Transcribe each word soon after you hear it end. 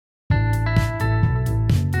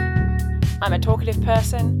I'm a talkative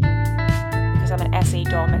person. Because I'm an SE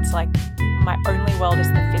dom, it's like my only world is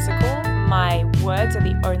the physical. My words are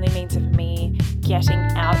the only means of me getting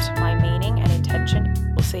out my meaning and intention.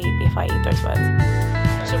 We'll see if I eat those words.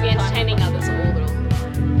 Should be entertaining others all the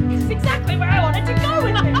time. This is exactly where I wanted to go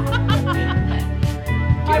with this.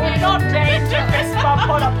 I would not dare to fist bump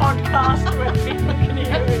on a podcast where people can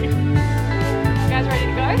hear me. You guys ready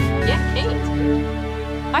to go? Yeah, keen.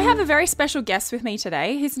 I have a very special guest with me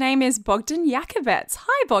today. His name is Bogdan Yakubets.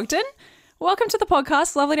 Hi, Bogdan. Welcome to the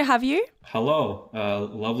podcast. Lovely to have you. Hello.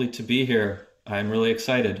 Lovely to be here. I'm really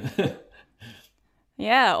excited.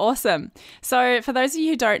 Yeah, awesome. So for those of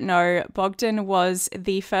you who don't know, Bogdan was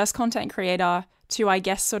the first content creator to, I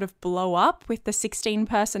guess, sort of blow up with the 16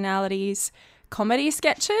 personalities comedy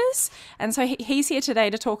sketches. And so he's here today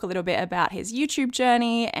to talk a little bit about his YouTube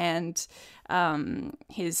journey and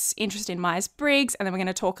his interest in Myers-Briggs. And then we're going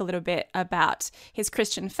to talk a little bit about his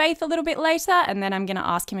Christian faith a little bit later. And then I'm going to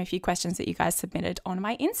ask him a few questions that you guys submitted on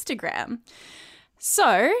my Instagram.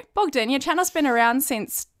 So, Bogdan, your channel's been around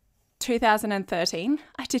since 2013.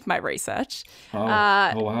 I did my research. Oh,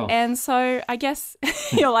 wow. And so I guess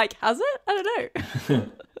you're like, has it? I don't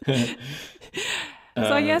know.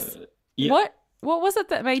 So I guess, yeah. What was it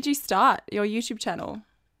that made you start your YouTube channel?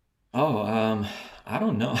 I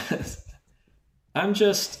don't know. I'm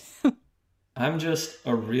just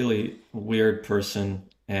a really weird person,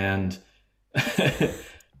 and if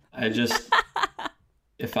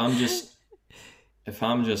I'm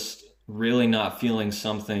just really not feeling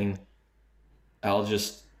something, I'll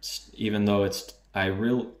just, even though it's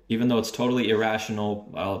totally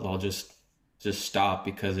irrational, I'll just stop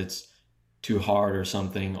because it's too hard or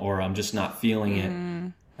something, or I'm just not feeling it.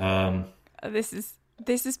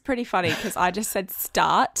 This is pretty funny because I just said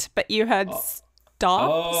start, but you heard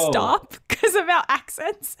stop because of our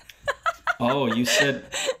accents. Oh, you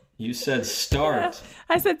said start.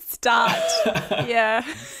 I said start. Yeah.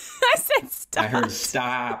 I said stop. I heard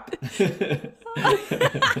stop.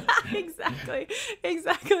 Exactly.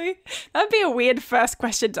 That'd be a weird first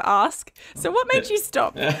question to ask. So what made you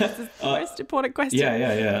stop? This is the most important question.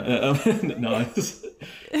 Yeah. No.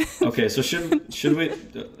 Okay, so should we?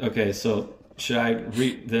 Okay, so should I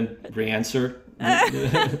re-answer?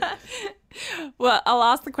 Well, I'll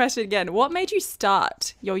ask the question again. What made you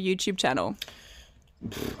start your YouTube channel?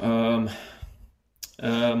 Well,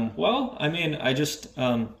 I mean, I just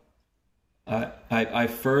I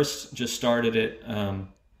first just started it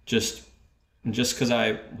just because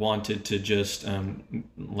I wanted to just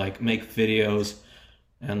like make videos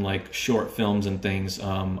and like short films and things.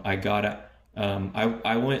 I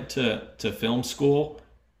went to film school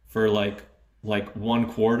for like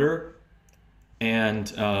 1 quarter,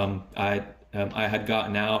 and I had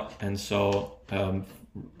gotten out, and so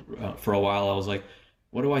for a while I was like,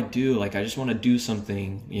 what do I do? Like, I just want to do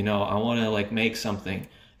something, I want to like make something.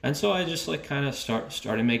 And so I just like kind of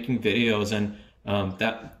started making videos, and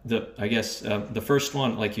the first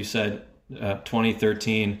one, like you said,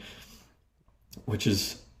 2013, which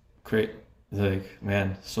is great, like,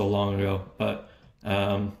 man, so long ago, but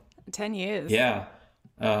 10 years. Yeah.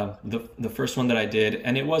 The first one that I did,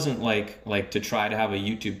 and it wasn't like to try to have a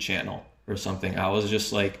YouTube channel or something. I was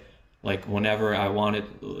just like whenever I wanted,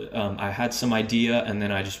 I had some idea, and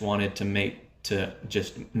then I just wanted to make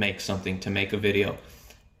something, to make a video.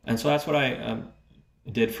 And so that's what I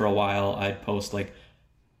did for a while. I'd post like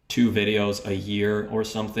 2 videos a year or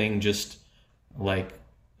something, just like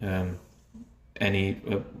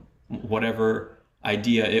whatever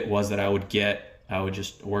idea it was that I would get, I would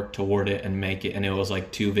just work toward it and make it. And it was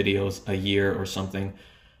like 2 videos a year or something.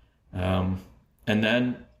 And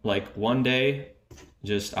then like one day,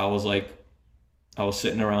 I was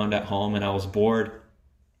sitting around at home and I was bored,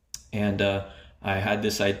 and I had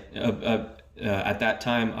this idea. At that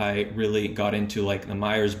time, I really got into like the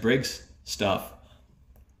Myers-Briggs stuff,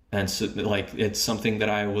 and so like it's something that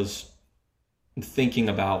I was thinking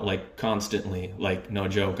about like constantly. Like, no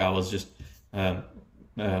joke, I was just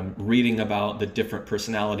reading about the different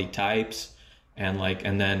personality types, and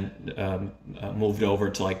then moved over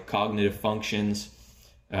to like cognitive functions.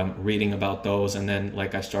 Reading about those, and then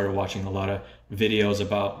like I started watching a lot of videos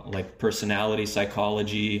about like personality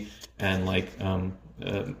psychology and like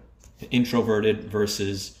introverted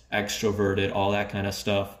versus extroverted, all that kind of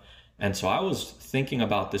stuff. And so I was thinking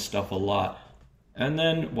about this stuff a lot. And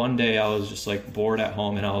then one day I was just like bored at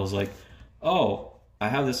home, and I was like, oh, I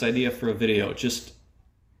have this idea for a video,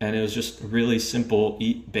 and it was just really simple,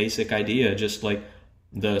 basic idea, just like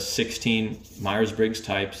the 16 Myers-Briggs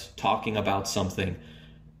types talking about something.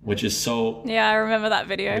 which is so Yeah, I remember that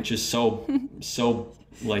video. which is so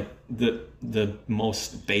like the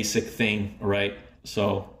most basic thing, right?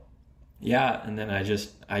 So yeah, and then I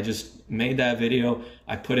just made that video,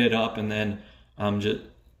 I put it up, and then I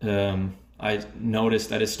noticed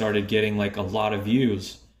that it started getting like a lot of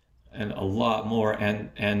views and a lot more,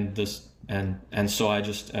 and so I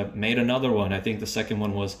just made another one. I think the second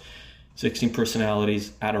one was 16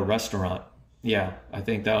 personalities at a restaurant. Yeah, I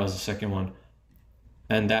think that was the second one.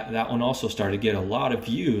 And that one also started to get a lot of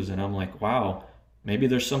views, and I'm like, wow, maybe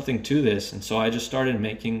there's something to this. And so I just started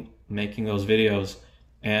making those videos,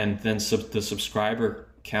 and then the subscriber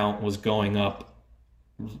count was going up,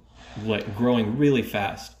 like growing really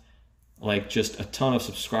fast, like just a ton of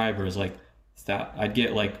subscribers. Like that, I'd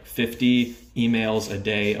get like 50 emails a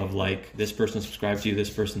day of like, this person subscribed to you,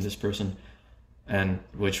 this person, and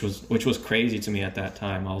which was crazy to me at that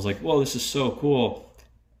time. I was like, whoa, this is so cool.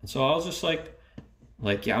 And so I was just like,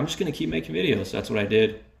 yeah, I'm just gonna keep making videos. That's what I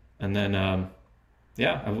did, and then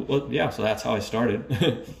so that's how I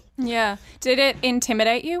started. Yeah. Did it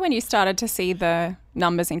intimidate you when you started to see the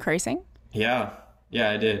numbers increasing? Yeah,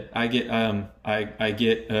 I did. I get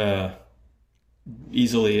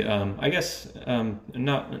easily, I guess,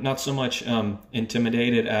 not so much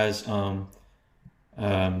intimidated as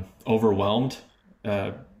overwhelmed.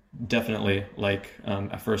 Definitely, like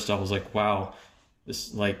at first I was like, wow,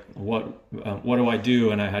 this, like, what do I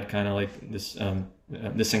do? And I had kind of like this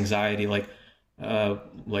anxiety, like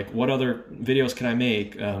what other videos can I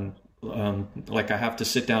make? Like I have to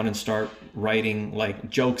sit down and start writing like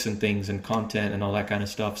jokes and things and content and all that kind of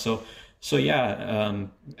stuff. So yeah,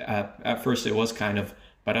 at first it was kind of,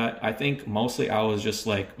 but I think mostly I was just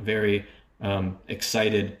like very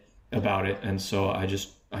excited about it, and so I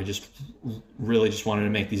just really just wanted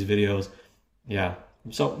to make these videos. Yeah.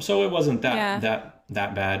 So it wasn't that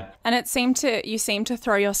bad. And you seemed to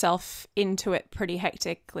throw yourself into it pretty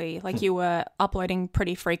hectically. Like you were uploading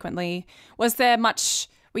pretty frequently.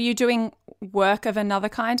 Were you doing work of another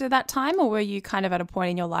kind at that time, or were you kind of at a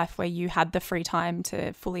point in your life where you had the free time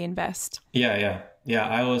to fully invest? Yeah.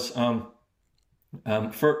 I was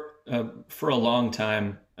for a long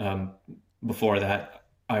time before that,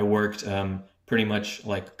 I worked pretty much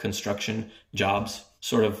like construction jobs,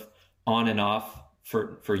 sort of on and off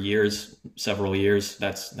for years, several years.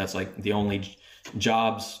 That's like the only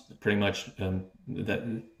jobs pretty much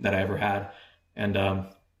that I ever had, and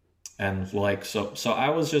like so I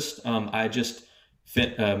was just I just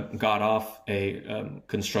got off a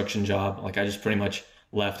construction job. Like I just pretty much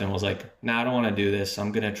left and was like, nah, I don't want to do this.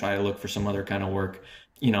 I'm gonna try to look for some other kind of work.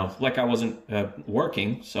 Like I wasn't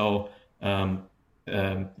working, so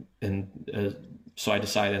so I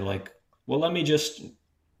decided like, well, let me just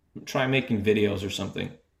try making videos or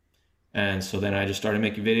something. And so then I just started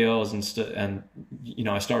making videos and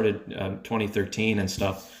I started 2013 and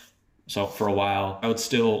stuff. So for a while I would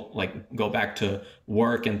still like go back to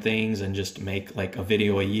work and things and just make like a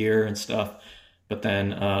video a year and stuff. But then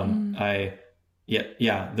the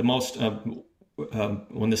most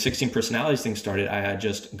when the 16 personalities thing started, I had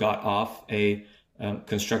just got off a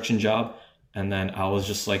construction job, and then I was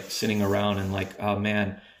just like sitting around and like, oh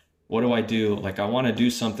man, what do I do? Like I want to do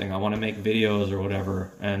something. I want to make videos or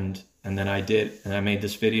whatever. And then I did, and I made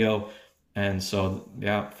this video. And so,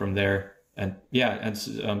 yeah, from there,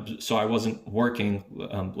 so I wasn't working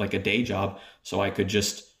like a day job, so I could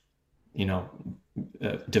just,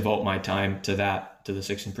 devote my time to the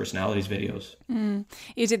 16 personalities videos.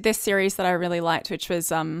 You did this series that I really liked, which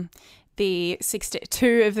was the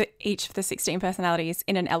each of the 16 personalities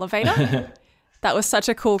in an elevator. That was such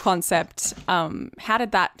a cool concept.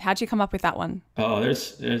 How'd you come up with that one? Oh,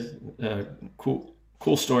 there's a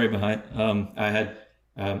cool story behind. I had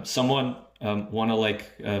someone, one of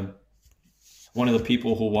the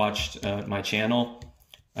people who watched my channel,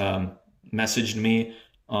 messaged me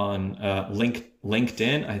on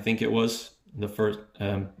LinkedIn. I think it was the first,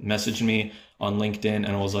 messaged me on LinkedIn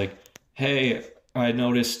and was like, hey, I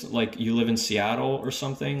noticed like you live in Seattle or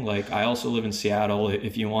something. Like I also live in Seattle.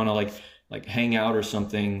 If you want to like hang out or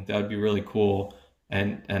something, that would be really cool.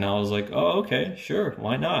 And I was like, oh, okay, sure.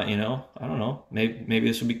 Why not? I don't know. Maybe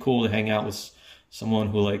this would be cool to hang out with someone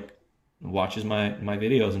who like watches my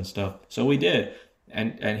videos and stuff. So we did.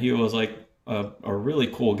 And he was like a really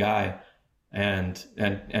cool guy and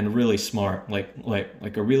really smart,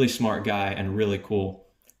 like a really smart guy and really cool.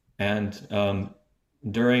 And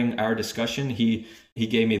during our discussion, he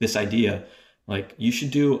gave me this idea, like you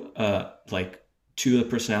should do like 2 of the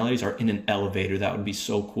personalities are in an elevator. That would be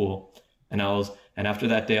so cool. And after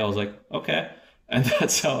that day I was like, okay. And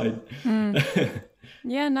that's how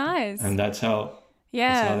Yeah, nice. And that's how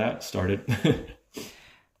that started.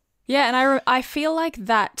 Yeah, and I feel like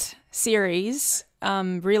that series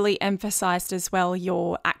really emphasized as well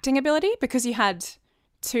your acting ability, because you had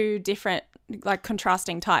two different like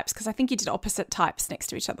contrasting types, because I think you did opposite types next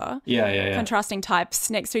to each other. Yeah. Contrasting types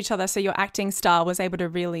next to each other, so your acting style was able to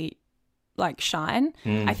really like shine,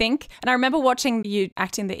 I think. And I remember watching you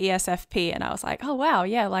acting the ESFP and I was like, oh wow,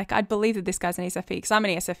 yeah, like I'd believe that this guy's an ESFP because I'm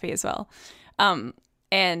an ESFP as well.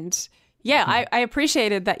 And yeah, I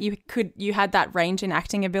appreciated that you had that range in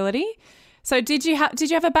acting ability. So did you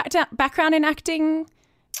have a background in acting,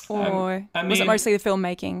 or was it mostly the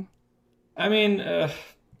filmmaking? I mean,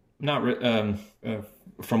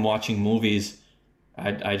 from watching movies.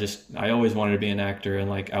 I always wanted to be an actor, and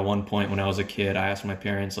like at one point when I was a kid, I asked my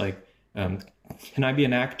parents like, can I be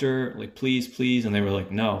an actor? Like, please, and they were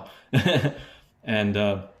like, no. And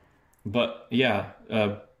but yeah,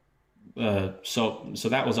 so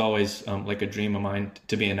that was always like a dream of mine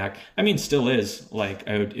to be an actor. I mean, still is. Like,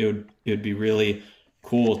 it would be really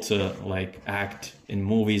cool to like act in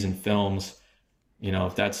movies and films. You know,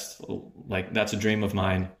 if that's a dream of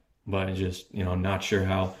mine, but I just, you know, not sure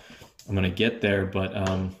how I'm gonna get there. But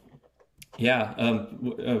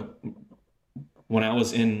when I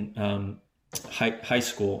was in high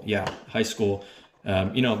school,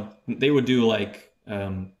 you know, they would do like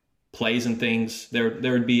plays and things. There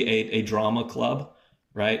would be a drama club,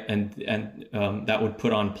 right? And that would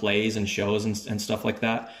put on plays and shows and stuff like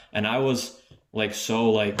that. And I was like,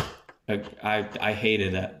 so like, I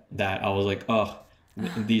hated that. I was like, oh,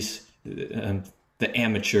 these the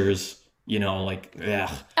amateurs, you know, like,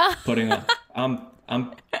 putting on.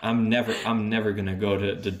 I'm never gonna go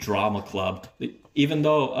to the drama club, even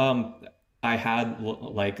though I had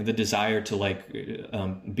like the desire to like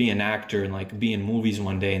be an actor and like be in movies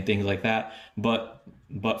one day and things like that. But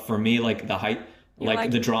for me, like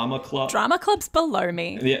the drama club's below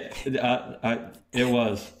me. Yeah, it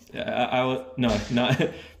was. I was not.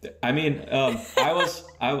 I mean, I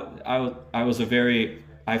was a very.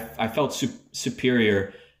 I felt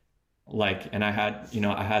superior. Like, and I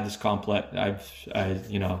had this complex. I had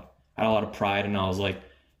a lot of pride, and I was like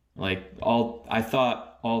I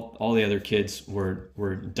thought all the other kids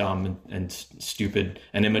were dumb and stupid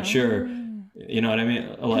and immature. You know what I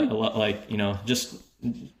mean? Like, you know,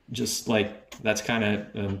 just like, that's kind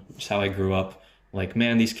of just how I grew up. Like,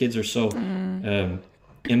 man, these kids are so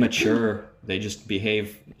immature. They just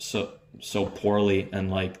behave so poorly,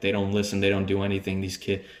 and like they don't listen, they don't do anything. These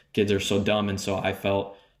kids are so dumb, and so I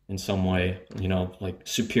felt in some way, you know, like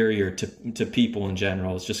superior to people in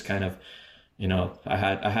general. It's just kind of, you know, I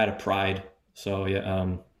had a pride. So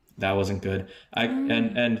yeah, that wasn't good.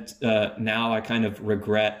 Now I kind of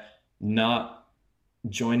regret not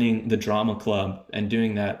joining the drama club and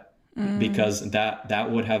doing that, because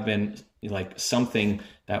that would have been like something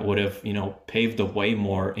that would have, you know, paved the way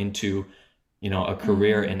more into, you know, a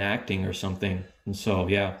career in acting or something. And so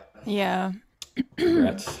yeah,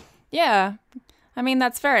 regrets. Yeah. I mean,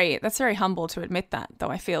 that's very humble to admit that, though.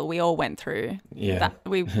 I feel we all went through that.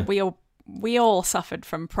 We all suffered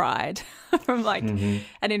from pride, from like an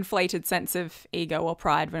inflated sense of ego or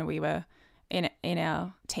pride when we were in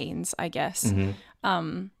our teens, I guess.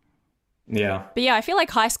 Yeah. But yeah, I feel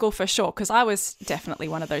like high school for sure, because I was definitely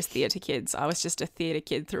one of those theatre kids. I was just a theatre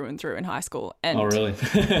kid through and through in high school. And oh, really?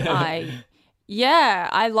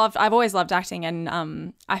 I've always loved acting,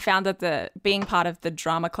 and I found that being part of the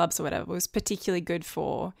drama clubs or whatever was particularly good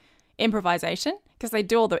for improvisation, because they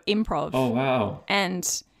do all the improv. Oh, wow.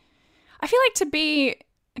 And I feel like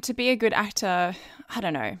to be a good actor, I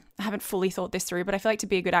don't know, I haven't fully thought this through, but I feel like to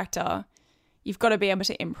be a good actor, you've got to be able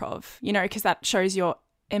to improv, you know, because that shows you're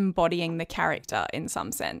embodying the character in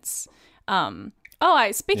some sense.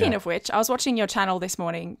 Speaking of which, I was watching your channel this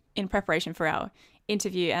morning in preparation for our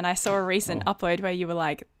interview, and I saw a recent upload where you were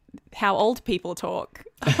like, how old people talk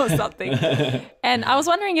or something. And I was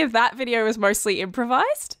wondering if that video was mostly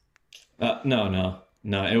improvised. No,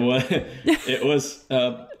 it was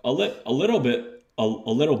a little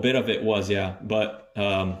bit of it was, yeah, but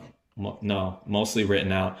no, mostly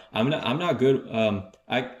written out. I'm not good.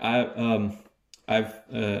 I've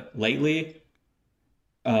line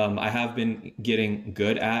I have been getting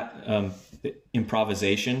good at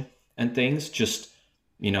improvisation and things. Just,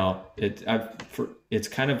 you know, it's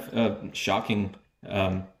kind of shocking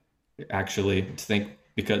actually to think,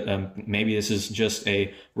 because maybe this is just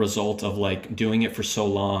a result of like doing it for so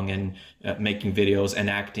long and making videos and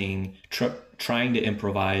acting, trying to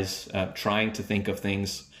improvise, trying to think of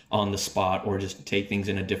things on the spot or just take things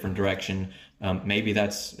in a different direction. Maybe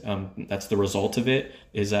that's the result of it,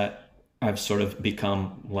 is that I've sort of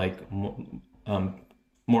become like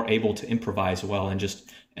more able to improvise well and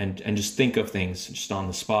just think of things just on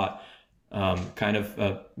the spot. Kind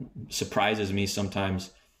of surprises me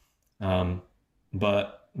sometimes. But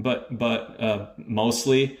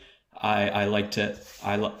mostly I like to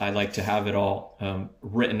have it all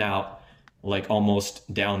written out, like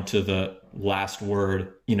almost down to the last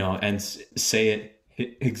word, and say it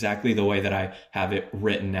exactly the way that I have it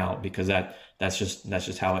written out, because that's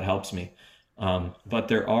just how it helps me. But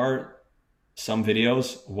there are some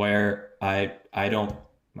videos where I don't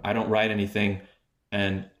write anything,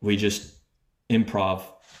 and we just improv,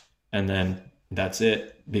 and then that's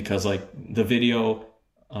it, because like the video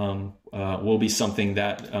will be something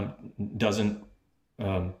that doesn't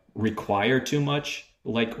require too much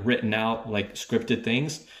like written out, like scripted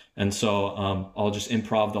things. And so I'll just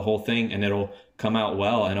improv the whole thing, and it'll come out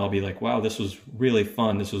well, and I'll be like, wow, this was really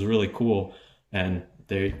fun, this was really cool, and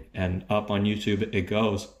up on YouTube it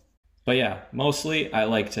goes. But yeah, mostly I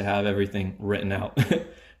like to have everything written out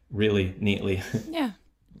really neatly. Yeah.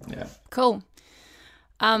 Yeah. Cool.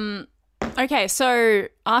 Okay, so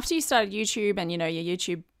after you started YouTube and, your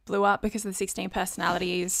YouTube blew up because of the 16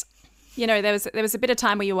 personalities, there was a bit of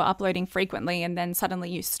time where you were uploading frequently, and then suddenly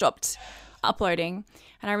you stopped uploading.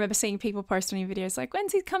 And I remember seeing people post on your videos like,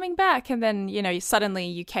 when's he coming back? And then, suddenly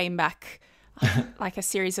you came back like a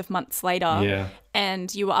series of months later. Yeah.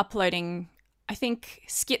 And you were uploading, I think,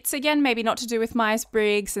 skits again, maybe not to do with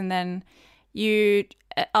Myers-Briggs. And then you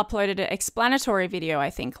uploaded an explanatory video,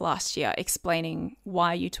 I think, last year, explaining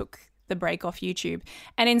why you took the break off YouTube,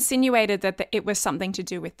 and insinuated that it was something to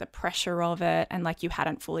do with the pressure of it, and like you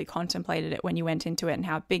hadn't fully contemplated it when you went into it and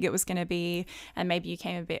how big it was going to be, and maybe you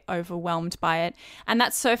came a bit overwhelmed by it. And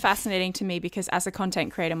that's so fascinating to me, because as a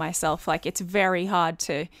content creator myself, like it's very hard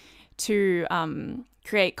to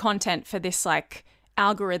create content for this like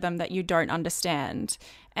algorithm that you don't understand,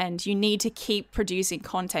 and you need to keep producing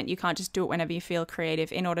content. You can't just do it whenever you feel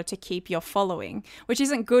creative in order to keep your following, which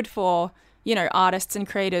isn't good for artists and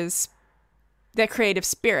creators, their creative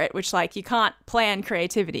spirit, which like you can't plan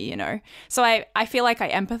creativity, So I feel like I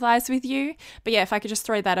empathize with you. But yeah, if I could just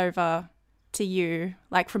throw that over to you,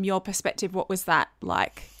 like from your perspective, what was that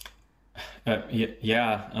like? That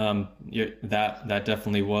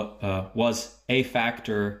definitely was a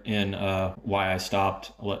factor in why I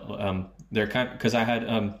stopped. They're because I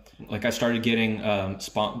had I started getting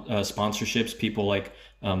sponsorships, people like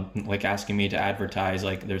asking me to advertise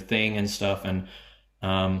like their thing and stuff, and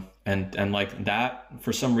like that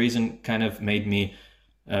for some reason kind of made me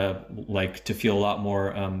like to feel a lot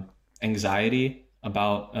more anxiety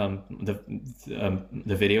about the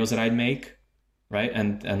videos that I'd make, right?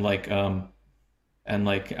 And at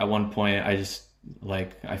one point I just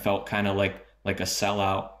I felt kind of like a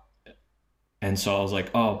sellout, and so I was like,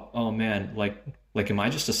 oh man, like am I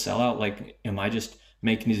just a sellout? Like am I just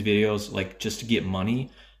making these videos like just to get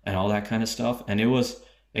money and all that kind of stuff? And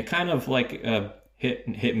it kind of like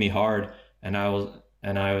hit me hard, and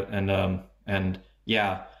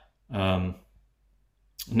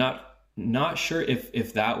not sure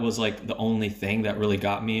if that was like the only thing that really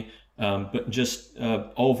got me, but just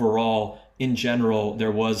overall in general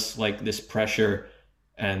there was like this pressure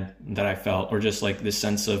and that I felt, or just like this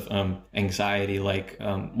sense of anxiety, like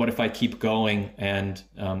what if I keep going and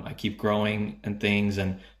I keep growing and things,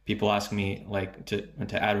 and people ask me like to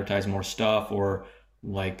advertise more stuff, or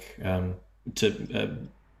like to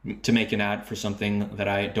make an ad for something that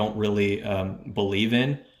I don't really believe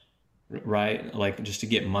in, right? Like just to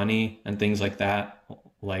get money and things like that.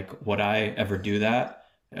 Like would I ever do that?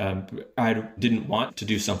 I didn't want to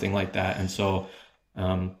do something like that, and so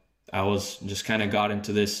I was just kind of got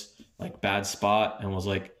into this like bad spot and was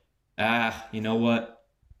like, you know what?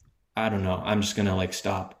 I don't know. I'm just gonna like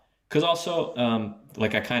stop. Cause also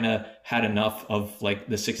like I kind of had enough of like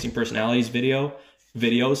the 16 personalities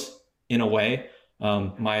videos in a way.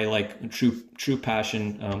 My like true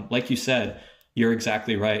passion, like you said, you're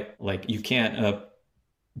exactly right. Like you can't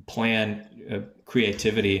plan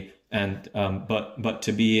creativity, and but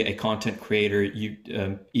to be a content creator, you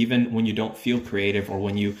even when you don't feel creative, or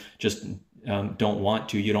when you just don't want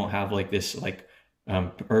to, you don't have like this like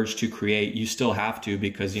urge to create, you still have to,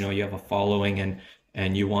 because you have a following,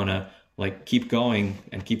 and you want to like keep going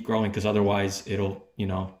and keep growing, because otherwise it'll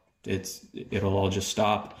all just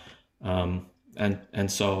stop. And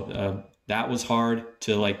so that was hard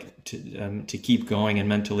to like to keep going and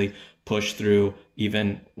mentally push through,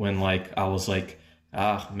 even when like I was like,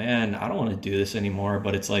 man, I don't want to do this anymore.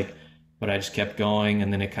 But it's like, but I just kept going,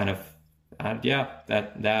 and then it kind of,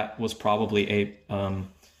 that was probably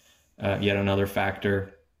yet another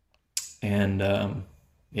factor. And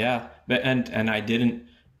but I didn't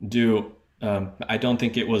do I don't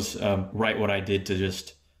think it was right what I did to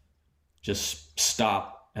just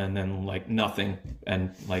stop and then like nothing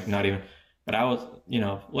and like not even. But I was,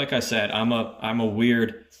 like I said, I'm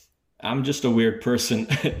just a weird person,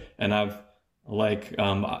 and I've like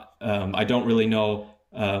I don't really know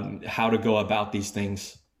how to go about these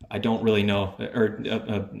things. I don't really know, or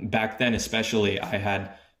back then especially, I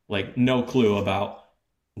had like no clue about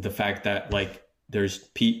the fact that like there's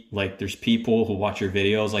people who watch your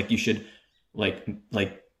videos. Like you should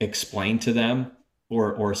like explain to them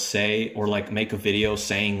or say or like make a video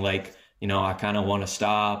saying like, I kind of want to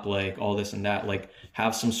stop, like all this and that, like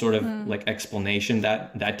have some sort of like explanation.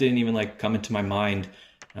 That didn't even like come into my mind.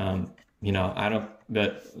 I don't,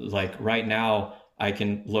 but like right now I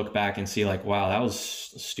can look back and see like, wow, that was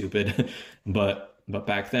stupid. but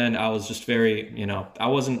back then I was just very, I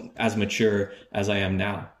wasn't as mature as I am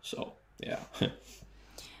now. So yeah.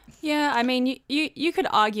 Yeah, I mean, you could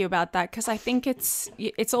argue about that, because I think it's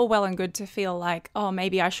all well and good to feel like, oh,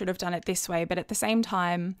 maybe I should have done it this way. But at the same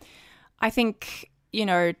time, I think,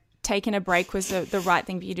 taking a break was the right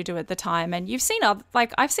thing for you to do at the time. And you've seen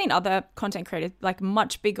I've seen other content creators, like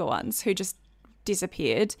much bigger ones, who just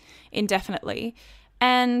disappeared indefinitely.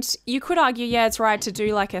 And you could argue, yeah, it's right to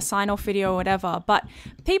do like a sign-off video or whatever, but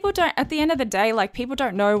people don't, at the end of the day, like people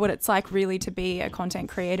don't know what it's like really to be a content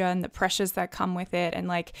creator and the pressures that come with it. And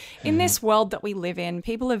like in this world that we live in,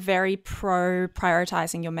 people are very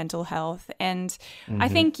prioritizing your mental health. And I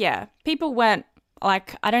think, yeah, people weren't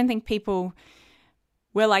like, I don't think people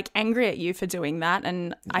were like angry at you for doing that.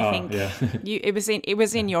 And I think it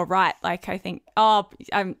was in your right. Like I think,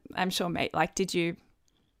 I'm sure, mate, like did you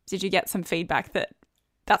get some feedback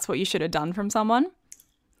that's what you should have done from someone?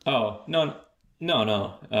 Oh, no.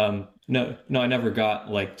 No, I never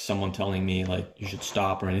got like someone telling me like you should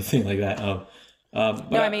stop or anything like that.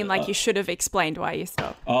 I mean like you should have explained why you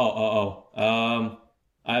stopped.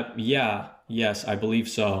 Yes, I believe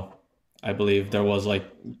so. I believe there was like,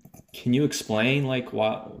 can you explain like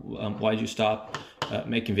why'd you stop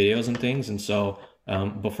making videos and things? And so,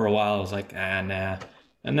 but for a while I was like, nah.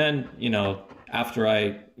 And then, after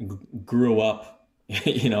I grew up,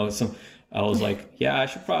 I was like, I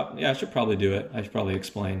should probably do it. I should probably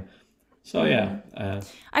explain. So yeah.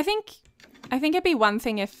 I think it'd be one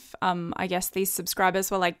thing if, I guess these subscribers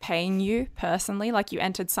were like paying you personally, like you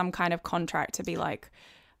entered some kind of contract to be like,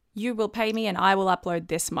 you will pay me and I will upload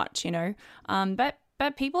this much, but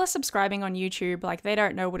people are subscribing on YouTube, like they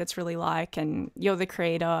don't know what it's really like, and you're the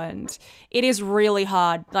creator, and it is really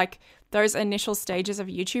hard. Like those initial stages of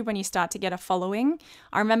YouTube when you start to get a following.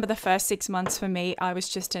 I remember the first 6 months for me, I was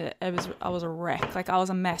just I was a wreck. Like I was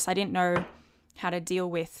a mess. I didn't know how to deal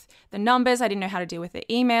with the numbers. I didn't know how to deal with the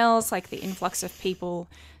emails, like the influx of people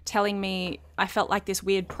telling me. I felt like this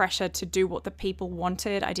weird pressure to do what the people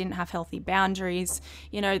wanted. I didn't have healthy boundaries.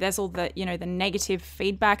 There's all the, the negative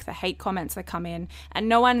feedback, the hate comments that come in, and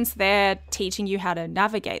no one's there teaching you how to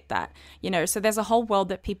navigate that, so there's a whole world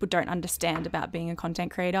that people don't understand about being a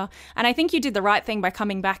content creator. And I think you did the right thing by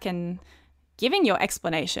coming back and giving your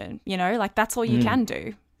explanation, like that's all you can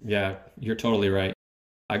do. Yeah, you're totally right.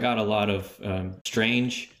 I got a lot of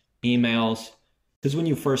strange emails, because when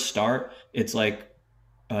you first start, it's like,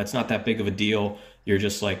 it's not that big of a deal. You're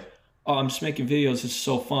just like, oh, I'm just making videos. It's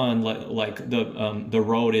so fun. Like the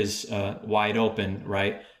road is wide open,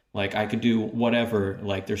 right? Like I could do whatever.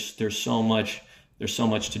 Like there's so much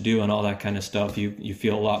to do and all that kind of stuff. You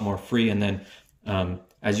feel a lot more free. And then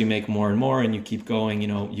as you make more and more and you keep going,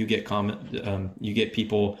 you get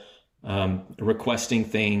people requesting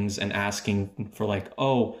things and asking for like,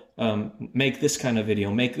 make this kind of video,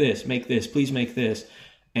 make this, please make this.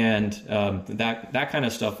 And that kind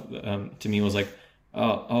of stuff to me was like,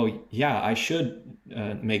 yeah, I should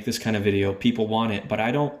make this kind of video. People want it, but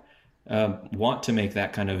I don't want to make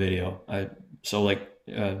that kind of video. So like,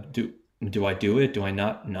 do I do it? Do I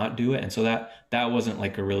not do it? And so that wasn't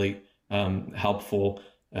like a really helpful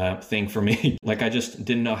thing for me. Like I just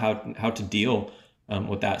didn't know how to deal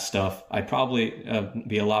with that stuff. I'd probably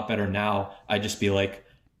be a lot better now. I'd just be like,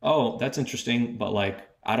 oh, that's interesting, but like,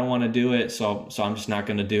 I don't want to do it, so I'm just not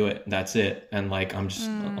going to do it. That's it. And like I'm just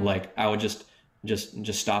like I would just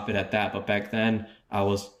stop it at that. But back then I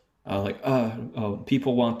was like, oh,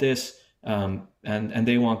 people want this, and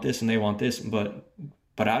they want this and they want this, but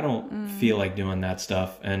I don't feel like doing that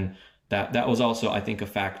stuff. And that was also, I think, a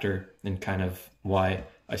factor in kind of why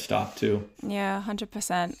I stopped too. Yeah,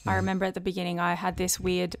 100%. I remember at the beginning I had this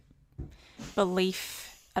weird belief.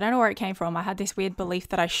 I don't know where it came from. I had this weird belief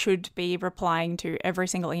that I should be replying to every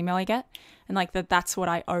single email I get, and like that's what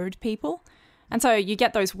I owed people. And so you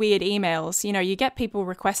get those weird emails, you know, you get people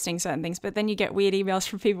requesting certain things, but then you get weird emails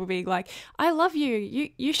from people being like, I love you,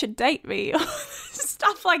 you should date me,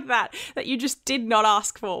 stuff like that you just did not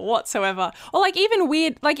ask for whatsoever. Or like even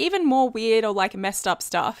weird, like even more weird or like messed up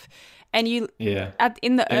stuff. And in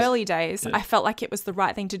the early days, I felt like it was the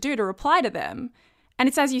right thing to do to reply to them. And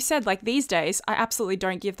it's as you said, like these days, I absolutely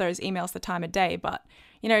don't give those emails the time of day, but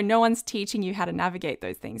you know, no one's teaching you how to navigate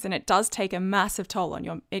those things. And it does take a massive toll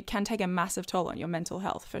on it can take a massive toll on your mental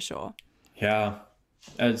health for sure. Yeah.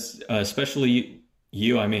 Especially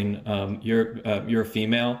you, I mean, you're a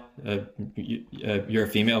female, you're a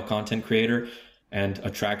female content creator and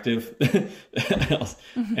attractive.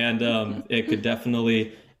 And it could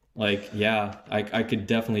definitely I could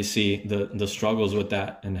definitely see the struggles with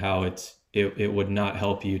that and how it would not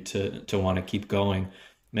help you to want to keep going,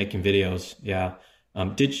 making videos. Yeah.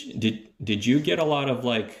 Did you get a lot of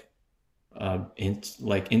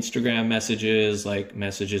Instagram messages, like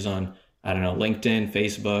messages on, I don't know, LinkedIn,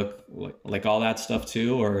 Facebook, like all that stuff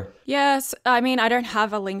too, or? Yes. I mean, I don't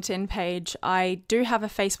have a LinkedIn page. I do have a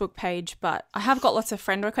Facebook page, but I have got lots of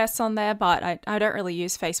friend requests on there, but I don't really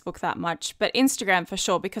use Facebook that much. But Instagram for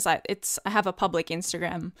sure, because I have a public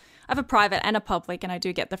Instagram. I have a private and a public, and I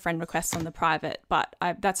do get the friend requests on the private, but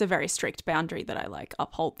that's a very strict boundary that I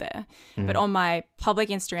uphold there. But on my public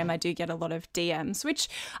Instagram, I do get a lot of DMs, which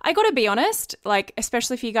I got to be honest,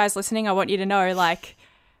 especially for you guys listening, I want you to know,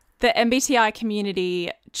 the MBTI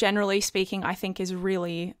community, generally speaking, I think is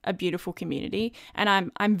really a beautiful community.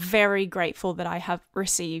 And I'm very grateful that I have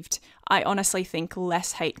received, I honestly think,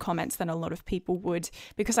 less hate comments than a lot of people would,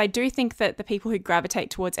 because I do think that the people who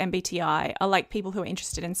gravitate towards MBTI are like people who are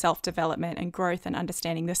interested in self-development and growth and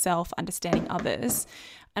understanding the self, understanding others,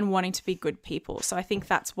 and wanting to be good people. So I think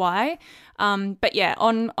that's why. But yeah,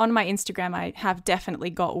 on my Instagram, I have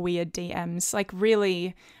definitely got weird DMs,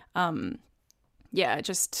 really...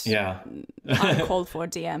 uncalled for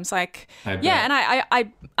DMs.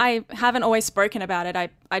 And I haven't always spoken about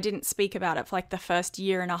it. I didn't speak about it for the first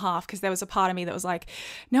year and a half because there was a part of me that was like,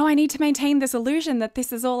 no, I need to maintain this illusion that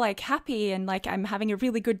this is all happy and I'm having a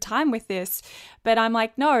really good time with this. But I'm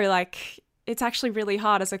like, no, it's actually really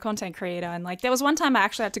hard as a content creator. And there was one time I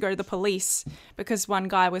actually had to go to the police because one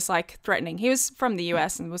guy was threatening. He was from the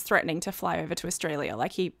US and was threatening to fly over to Australia.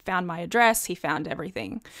 He found my address, he found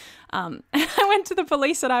everything. And I went to the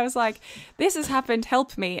police and I was like, this has happened,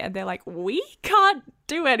 help me. And they're like, we can't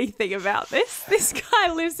do anything about this. This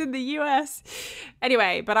guy lives in the US.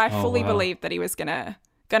 Anyway, but I fully believed that he was gonna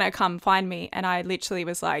come find me. And I literally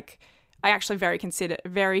was like, I actually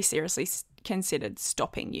very seriously considered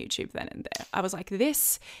stopping YouTube then and there. I was like,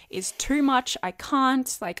 this is too much. I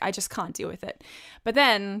can't, I just can't deal with it. But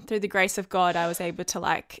then through the grace of God, I was able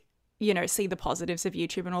to see the positives of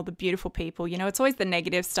YouTube and all the beautiful people. It's always the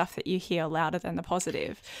negative stuff that you hear louder than the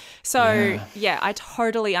positive. So yeah I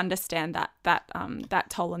totally understand that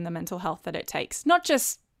toll on the mental health that it takes, not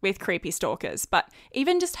just with creepy stalkers, but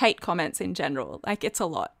even just hate comments in general. It's a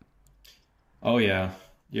lot. Oh yeah.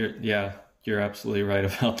 You're absolutely right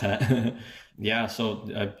about that. Yeah, so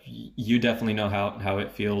you definitely know how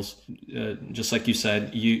it feels. Just like you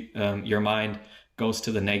said, your mind goes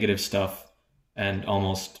to the negative stuff and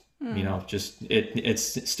almost, just it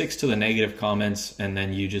sticks to the negative comments, and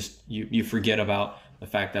then you forget about the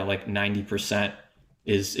fact that 90%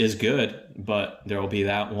 is good, but there will be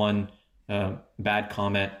that one bad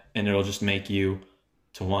comment, and it'll just make you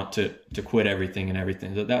to want to quit everything and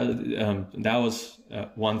everything. So that was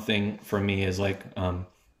one thing for me is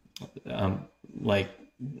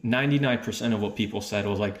 99% of what people said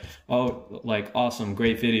was awesome,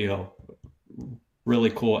 great video, really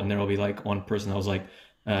cool. And there will be one person that was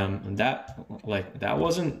that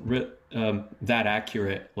wasn't that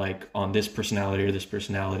accurate, on this personality or this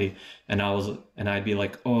personality. And I'd be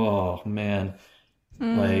like, oh man,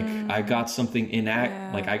 I got something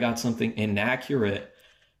I got something inaccurate.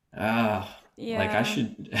 I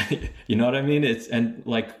should, you know what I mean? I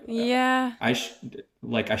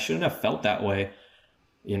shouldn't have felt that way.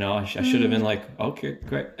 I should have been okay,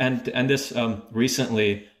 great. And this,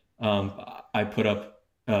 recently, I put up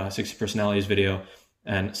 60 personalities video,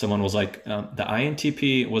 and someone was like, the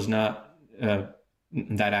INTP was not,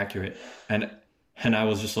 that accurate. And I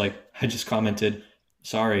was just I just commented,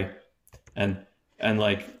 sorry. And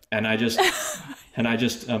I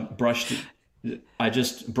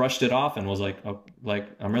just brushed it off and was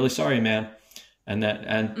I'm really sorry, man. And it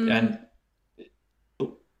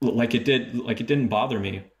didn't bother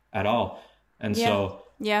me at all. And so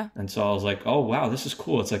I was like, oh wow, this is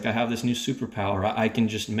cool. It's I have this new superpower. I can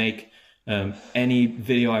just make any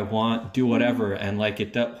video I want, do whatever, and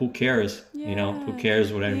who cares? Who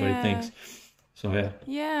cares what anybody thinks? So yeah.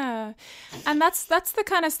 Yeah. And that's the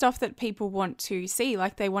kind of stuff that people want to see.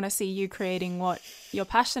 Like they want to see you creating what you're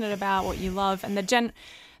passionate about, what you love. And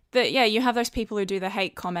you have those people who do the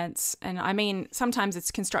hate comments. And I mean, sometimes it's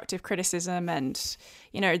constructive criticism and,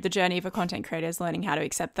 the journey of a content creator is learning how to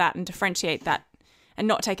accept that and differentiate that and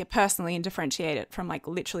not take it personally and differentiate it from like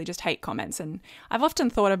literally just hate comments. And I've often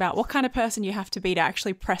thought about what kind of person you have to be to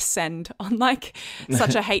actually press send on like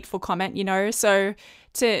such a hateful comment, So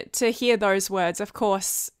to hear those words, of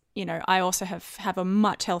course, I also have a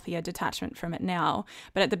much healthier detachment from it now.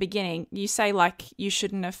 But at the beginning, you say like you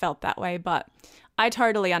shouldn't have felt that way, but I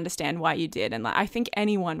totally understand why you did. And like, I think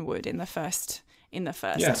anyone would in the first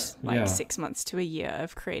 6 months to a year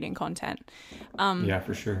of creating content. Yeah,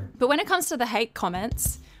 for sure. But when it comes to the hate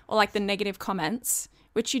comments or like the negative comments,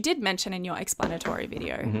 which you did mention in your explanatory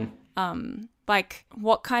video, like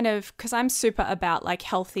what kind of, because I'm super about like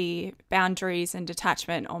healthy boundaries and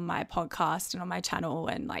detachment on my podcast and on my channel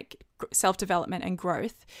and like self-development and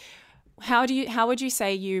growth. How would you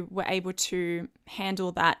say you were able to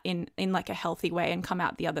handle that in like a healthy way and come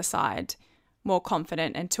out the other side more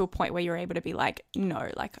confident and to a point where you're able to be like,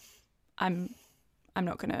 no, like I'm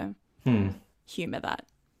not going to humor that?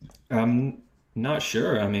 Not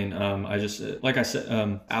sure. I mean, I just, like I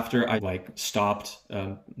said, after I like stopped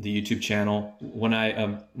the YouTube channel, when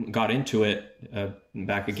I got into it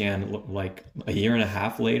back again, like a year and a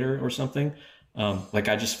half later or something, like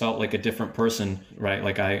I just felt like a different person, right?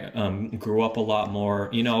 Like I grew up a lot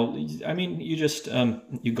more, I mean, you just,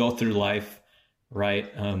 you go through life, right?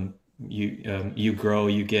 You grow,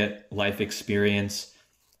 you get life experience.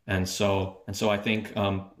 And so I think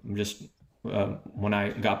just when I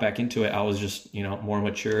got back into it, I was just, more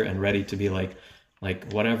mature and ready to be like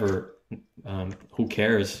whatever, who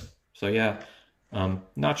cares? So yeah,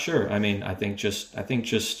 not sure. I mean, I think just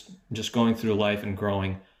going through life and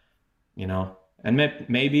growing, and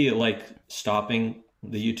maybe like stopping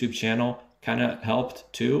the YouTube channel kind of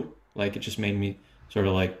helped too. Like it just made me sort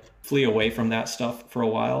of like flee away from that stuff for a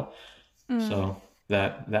while. So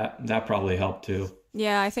that probably helped too.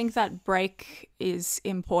 Yeah, I think that break is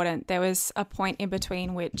important. There was a point in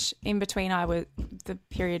between the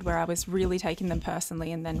period where I was really taking them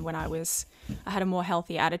personally, and then when I had a more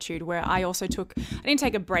healthy attitude where I didn't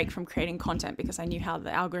take a break from creating content because I knew how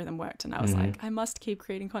the algorithm worked, and I was like, I must keep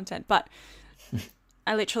creating content. But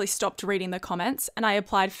I literally stopped reading the comments and I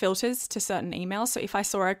applied filters to certain emails. So if I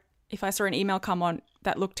saw an email come on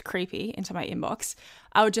that looked creepy into my inbox,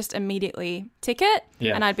 I would just immediately tick it.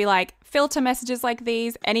 Yeah. And I'd be like, filter messages like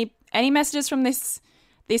these. Any messages from this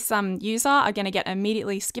user are going to get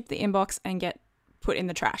immediately skip the inbox and get put in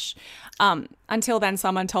the trash. Until then,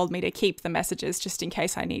 someone told me to keep the messages just in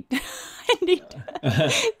case I need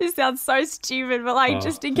this sounds so stupid, but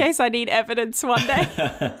just in case I need evidence one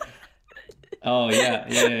day. Oh,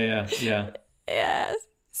 yeah. Yeah.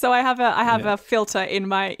 So I have a filter in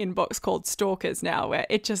my inbox called stalkers now, where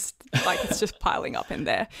it just it's just piling up in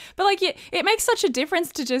there. But like it makes such a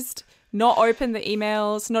difference to just not open the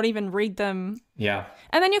emails, not even read them. Yeah.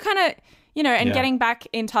 And then you're kind of, getting back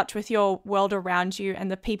in touch with your world around you and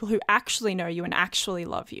the people who actually know you and actually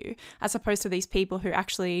love you, as opposed to these people who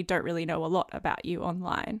actually don't really know a lot about you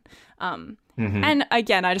online. And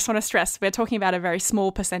again, I just want to stress, we're talking about a very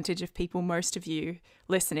small percentage of people. Most of you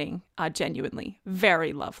listening are genuinely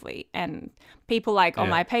very lovely. And people on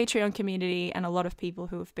my Patreon community and a lot of people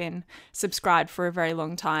who have been subscribed for a very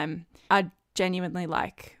long time are genuinely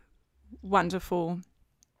wonderful,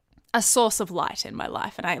 a source of light in my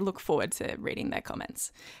life. And I look forward to reading their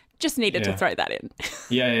comments. Just needed to throw that in.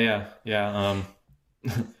 Yeah.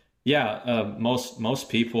 Most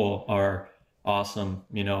people are awesome,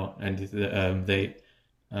 and they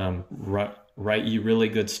write you really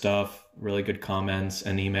good stuff, really good comments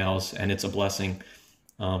and emails, and it's a blessing.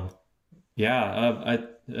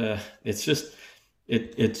 It's just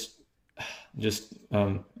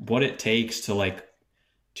what it takes to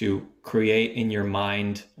create in your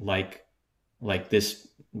mind this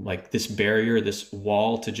barrier, this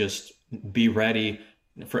wall to just be ready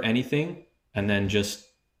for anything, and then just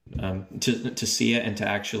to see it and to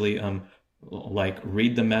actually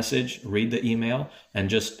read the message, read the email, and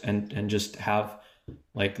just have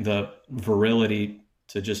the virility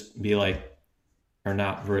to just be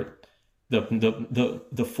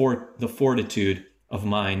the fortitude of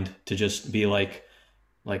mind to just be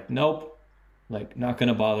nope, not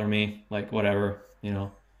gonna bother me, whatever,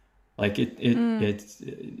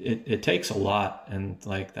 it takes a lot, and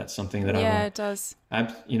that's something that it does.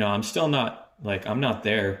 I'm still not I'm not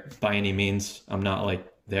there by any means. I'm not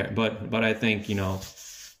there, but I think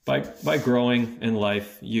by growing in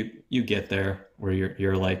life, you get there where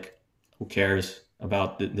you're who cares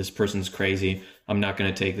about this person's crazy. I'm not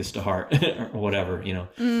going to take this to heart or whatever, you know?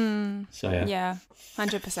 So yeah. Yeah,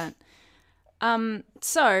 100%.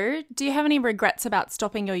 So do you have any regrets about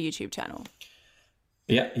stopping your YouTube channel?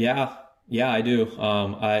 Yeah, I do.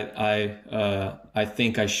 I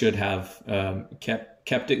think I should have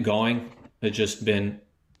kept it going. It just been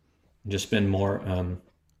more.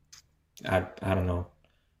 I don't know.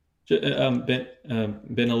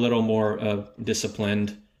 Been a little more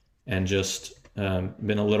disciplined, and just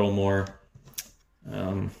been a little more.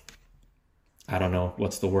 I don't know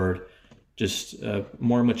what's the word. Just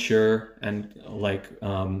more mature, and like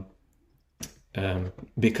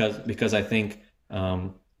because I think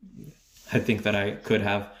that I could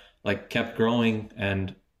have like kept growing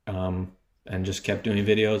and just kept doing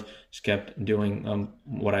videos, just kept doing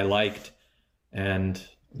what I liked,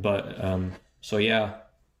 so yeah,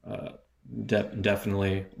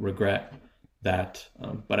 definitely regret that.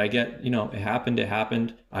 But I get, you know, it happened.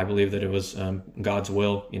 I believe that it was God's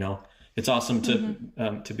will. You know, it's awesome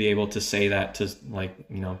to be able to say that to, like,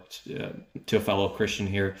 you know, to a fellow Christian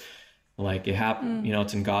here. Like, it happened, you know,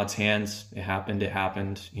 it's in God's hands. It happened.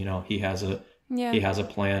 You know, he has a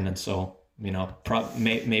plan. And so, you know,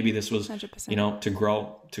 maybe this was, 100%. You know,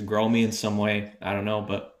 to grow me in some way. I don't know,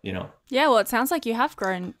 but, you know. Yeah, well, it sounds like you have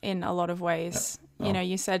grown in a lot of ways. Yeah. You know,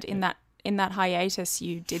 you said in that hiatus,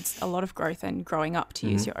 you did a lot of growth and growing up, to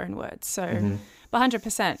use your own words. So, but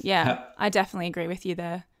 100%, yeah, I definitely agree with you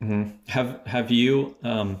there. Have you,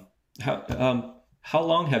 how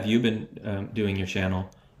long have you been doing your channel?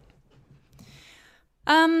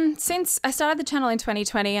 Since I started the channel in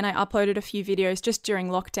 2020, and I uploaded a few videos just during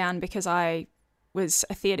lockdown because I was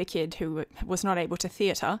a theatre kid who was not able to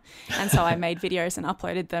theatre, and so I made videos and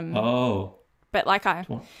uploaded them. Oh. But like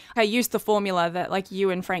I used the formula that like you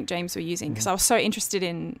and Frank James were using, because I was so interested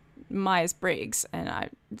in Myers-Briggs, and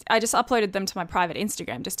I just uploaded them to my private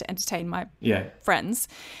Instagram just to entertain my friends.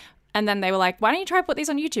 And then they were like, why don't you try put these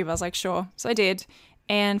on YouTube? I was like, sure. So I did.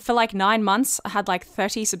 And for like 9 months, I had like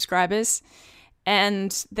 30 subscribers.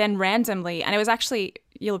 And then randomly, and it was actually,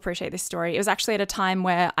 you'll appreciate this story, it was actually at a time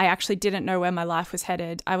where I actually didn't know where my life was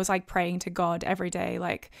headed. I was like praying to God every day,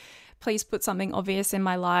 like, please put something obvious in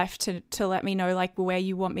my life to let me know like where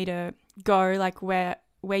you want me to go, like where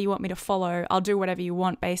you want me to follow. I'll do whatever you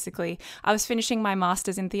want, basically. I was finishing my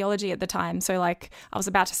master's in theology at the time, so like I was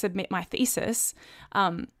about to submit my thesis.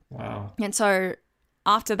 Wow. And so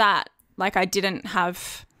after that, like I didn't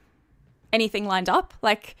have anything lined up.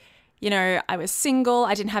 Like, you know, I was single.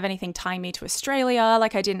 I didn't have anything tying me to Australia.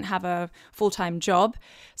 Like, I didn't have a full-time job.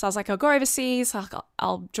 So I was like, I'll go overseas.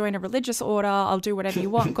 I'll join a religious order. I'll do whatever you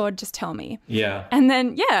want. God, just tell me. Yeah. And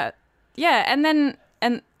then,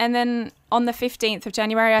 And then on the 15th of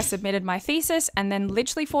January, I submitted my thesis. And then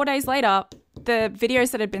literally 4 days later, the videos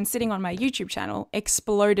that had been sitting on my YouTube channel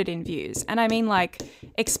exploded in views. And I mean, like,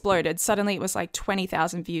 exploded. Suddenly it was like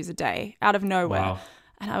 20,000 views a day out of nowhere. Wow.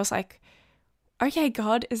 And I was like, okay,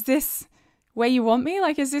 God, is this where you want me?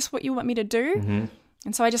 Like, is this what you want me to do?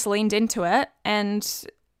 And so I just leaned into it, and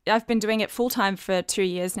I've been doing it full time for 2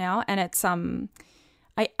 years now. And it's,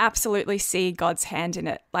 I absolutely see God's hand in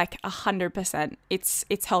it, like 100%.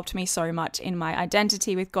 It's helped me so much in my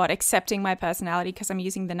identity with God, accepting my personality, because I'm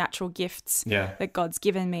using the natural gifts that God's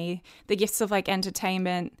given me, the gifts of like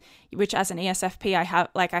entertainment, which as an ESFP,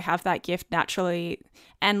 I have that gift naturally.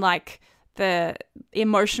 And like, the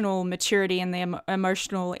emotional maturity and the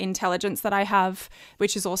emotional intelligence that I have,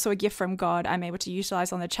 which is also a gift from God, I'm able to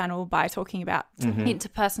utilize on the channel by talking about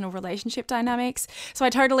interpersonal relationship dynamics. So I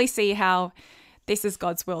totally see how this is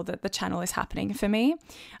God's will that the channel is happening for me.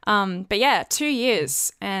 But yeah, 2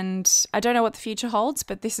 years, and I don't know what the future holds,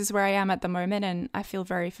 but this is where I am at the moment, and I feel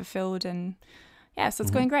very fulfilled, and yeah, so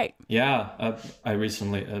it's going great. Yeah, I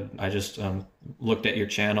recently, I just looked at your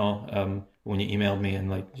channel when you emailed me, and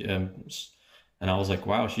like, and I was like,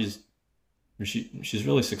 wow, she's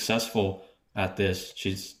really successful at this.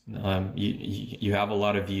 She's you have a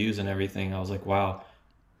lot of views and everything. I was like, wow,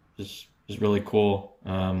 just really cool.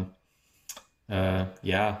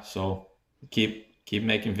 Yeah, so keep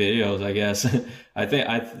making videos, I guess. I think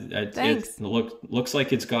it looks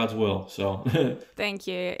like it's God's will. So thank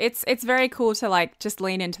you. It's very cool to like just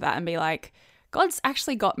lean into that and be like, God's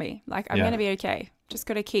actually got me. Like, I'm gonna be okay. Just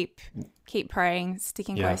got to keep praying,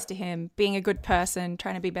 sticking close to Him, being a good person,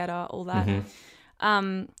 trying to be better, all that.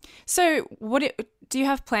 So do you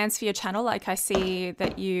have plans for your channel? Like, I see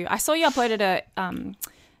that I saw you uploaded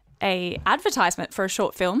a advertisement for a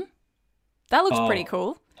short film. That looks pretty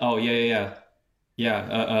cool. Oh, yeah.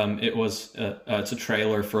 It was it's a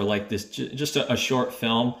trailer for like this, just a short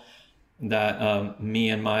film that me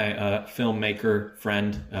and my filmmaker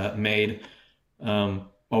friend made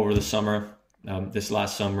over the summer, this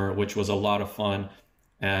last summer, which was a lot of fun.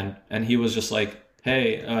 And he was just like,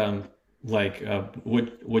 hey,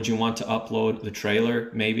 would you want to upload the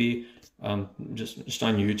trailer maybe just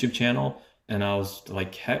on your YouTube channel? And I was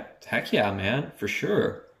like, heck yeah, man, for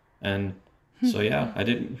sure. And so yeah, I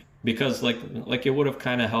didn't, because like it would have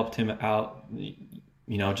kind of helped him out,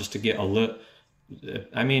 just to get a little.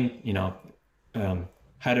 I mean,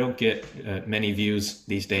 I don't get many views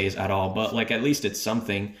these days at all, but like at least it's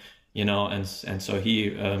something, and so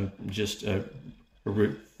he just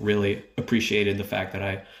really appreciated the fact that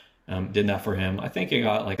I did that for him. I think it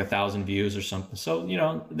got like 1,000 views or something.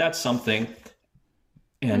 So, that's something.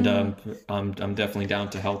 And I'm definitely down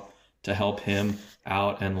to help him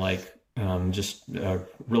out, and like just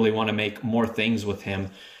really want to make more things with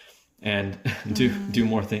him and do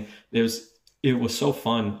more things. It was so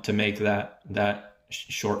fun to make that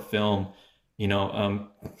short film,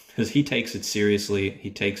 because he takes it seriously.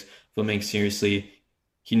 He takes filmmaking seriously.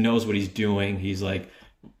 He knows what he's doing. He's like,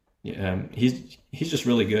 he's just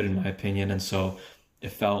really good in my opinion. And so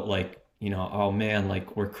it felt like, oh man,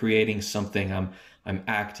 like we're creating something. I'm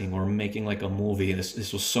acting, or making like a movie.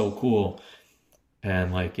 This was so cool.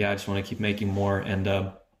 And like, yeah, I just want to keep making more. And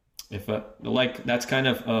if like that's kind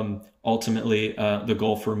of ultimately the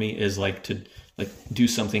goal for me is like to like do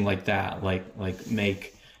something like that, like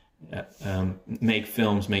make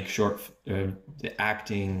films, make short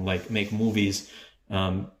acting, like make movies,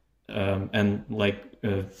 and like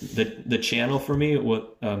the channel for me,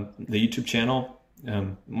 the YouTube channel,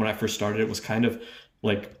 when I first started, it was kind of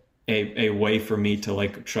like a way for me to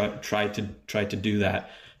like try to do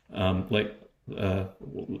that,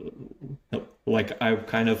 like I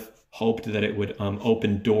kind of hoped that it would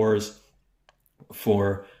open doors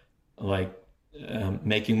for like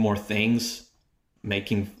making more things,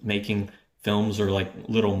 making films or like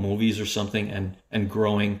little movies or something, and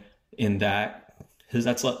growing in that, because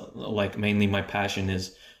that's like mainly my passion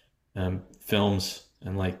is films,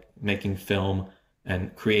 and like making film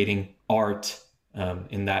and creating art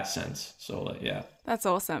in that sense. So yeah, that's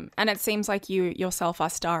awesome. And it seems like you yourself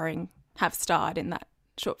have starred in that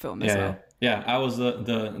short film as well. Yeah, I was the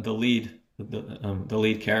lead, the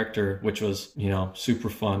lead character, which was super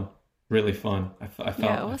fun, really fun. I felt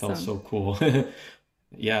awesome. I felt so cool.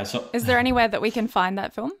 Yeah. So is there anywhere that we can find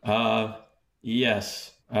that film?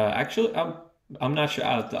 Yes. Actually, I'm not sure.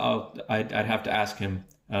 I'd have to ask him.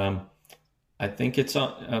 I think it's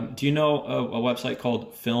on. Do you know a website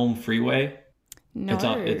called Film Freeway? No. It's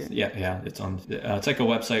on. It's on. It's like a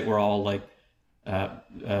website where all like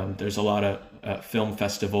there's a lot of film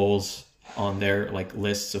festivals on there, like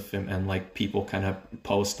lists of film, and like people kind of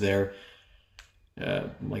post their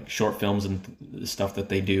like short films and stuff that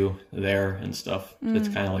they do there and stuff. It's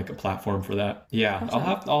kind of like a platform for that. Yeah,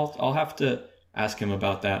 awesome. I'll have to ask him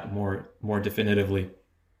about that more definitively.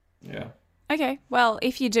 Yeah. Okay. Well,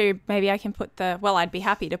 if you do, maybe I can I'd be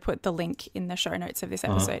happy to put the link in the show notes of this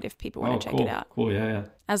episode if people want to check it out. Cool. Yeah.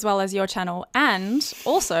 As well as your channel, and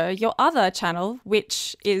also your other channel,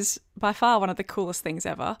 which is by far one of the coolest things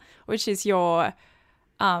ever, which is your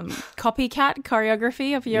copycat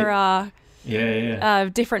choreography of your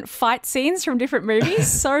different fight scenes from different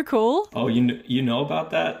movies. So cool. Oh, you know about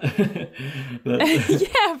that?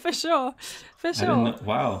 Yeah, for sure.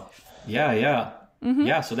 Wow. Yeah. Mm-hmm.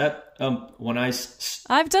 Yeah, so that when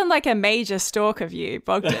I've done like a major stalk of you,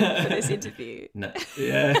 Bogdan, for this interview.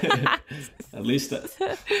 Yeah, at least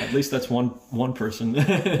that's one person.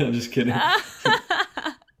 I'm just kidding.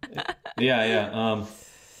 Yeah.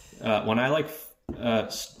 When I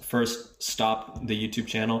first stopped the YouTube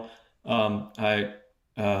channel, I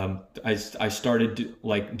started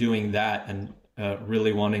doing that and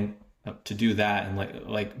really wanting to do that, and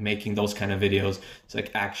like making those kind of videos. It's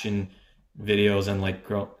like action videos, and like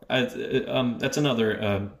that's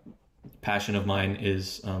another passion of mine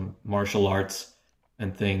is martial arts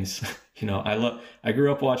and things. I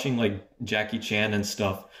grew up watching like Jackie Chan and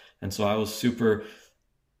stuff, and so I was super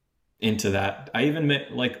into that. I even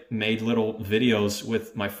made little videos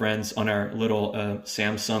with my friends on our little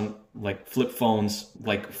Samsung like flip phones,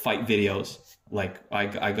 like fight videos. Like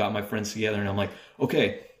I got my friends together, and I'm like,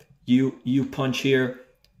 okay, you punch here,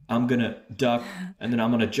 I'm gonna duck, and then I'm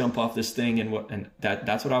gonna jump off this thing, and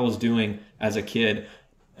that's what I was doing as a kid.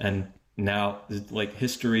 And now like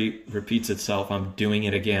history repeats itself. I'm doing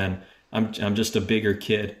it again. I'm just a bigger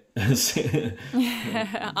kid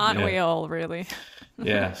Aren't we all, really?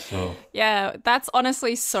 Yeah, so Yeah, that's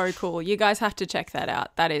honestly so cool. You guys have to check that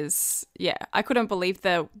out. That is, yeah, I couldn't believe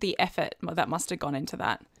the effort that must have gone into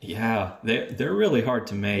that. yeah, they're really hard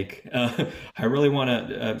to make. I really want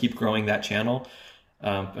to keep growing that channel,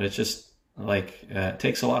 but it's just like it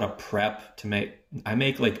takes a lot of prep to make. I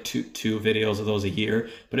make like two videos of those a year,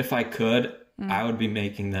 but if I could, I would be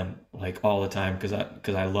making them like all the time because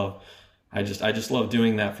I just love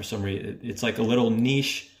doing that for some reason. It's like a little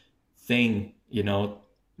niche thing, you know.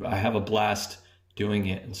 I have a blast doing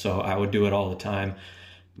it, and so I would do it all the time.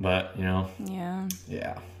 But you know,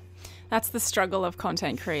 yeah. That's the struggle of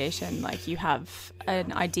content creation. Like, you have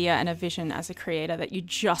an idea and a vision as a creator that you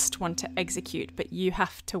just want to execute, but you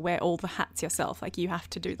have to wear all the hats yourself. Like, you have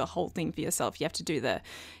to do the whole thing for yourself. You have to do the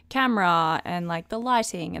camera and like the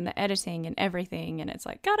lighting and the editing and everything. And it's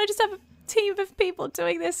like, God, I just have a team of people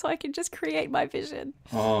doing this so I can just create my vision.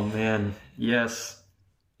 Oh man, yes.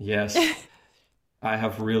 I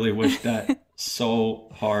have really wished that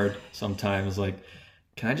so hard sometimes. Like,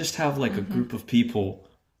 can I just have like a group of people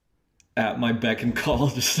at my beck and call,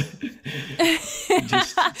 just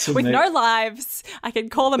with no lives? I can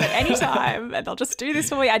call them at any time and they'll just do this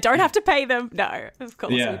for me. I don't have to pay them. No, of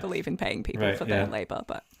course, we believe in paying people for their labor,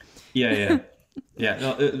 but yeah.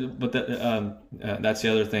 No, but that's the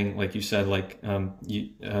other thing. Like you said, like you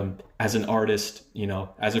as an artist, you know,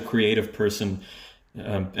 as a creative person,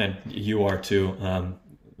 and you are too.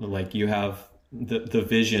 Like, you have the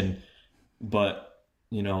vision, but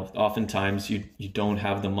you know, oftentimes you don't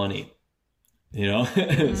have the money. You know,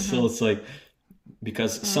 so it's like,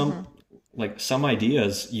 because some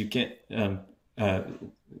ideas you can't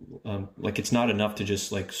like, it's not enough to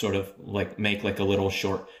just like sort of like make like a little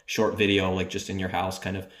short video, like just in your house,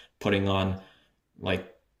 kind of putting on like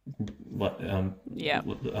like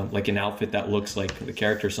an outfit that looks like the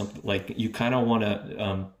character, something like. You kind of want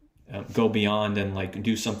to go beyond and like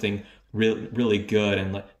do something really good,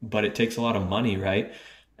 and but it takes a lot of money, right?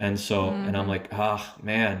 And so and I'm like,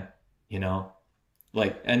 man, you know,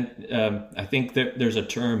 like, and I think that there's a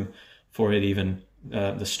term for it, even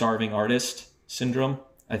the starving artist syndrome,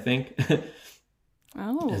 I think.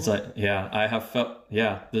 It's like, I have felt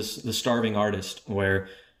the starving artist, where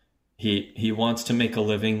he wants to make a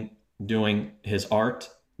living doing his art,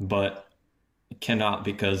 but cannot,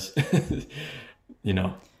 because you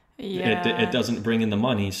know, it doesn't bring in the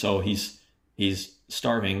money, so he's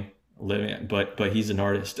starving living, but he's an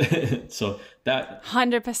artist. So that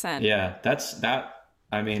 100%.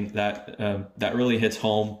 I mean, that really hits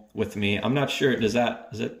home with me. I'm not sure. Is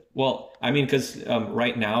it? Well, I mean, because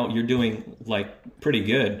right now you're doing like pretty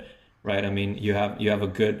good, right? I mean, you have a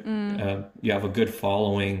good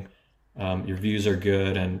following. Your views are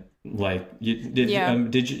good, and like, did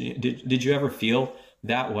you ever feel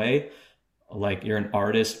that way? Like, you're an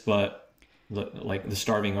artist, but like the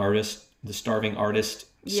starving artist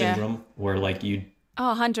syndrome, where like you.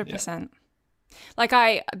 100%. Like,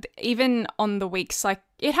 even on the weeks, like,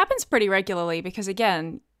 it happens pretty regularly, because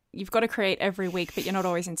again, you've got to create every week, but you're not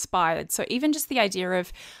always inspired. So even just the idea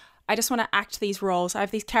of, I just want to act these roles. I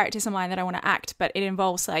have these characters in mind that I want to act, but it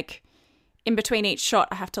involves like, in between each shot,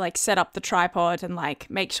 I have to like set up the tripod and like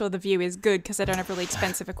make sure the view is good, because I don't have really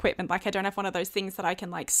expensive equipment. Like, I don't have one of those things that I can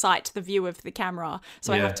like sight the view of the camera.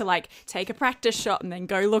 So I have to like take a practice shot and then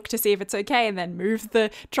go look to see if it's okay, and then move the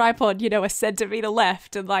tripod, you know, a centimeter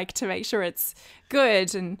left, and like to make sure it's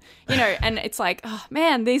good. And you know, and it's like, oh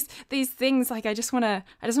man, these things, like, I just want to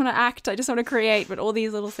act, I just want to create, but all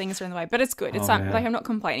these little things are in the way. But it's good. It's like, I'm not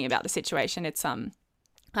complaining about the situation. It's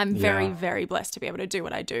I'm very, very blessed to be able to do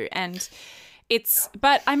what I do. And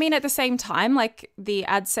but I mean, at the same time, like, the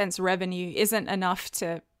AdSense revenue isn't enough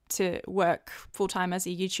to work full time as a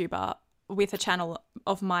YouTuber with a channel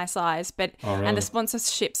of my size. But, really? And the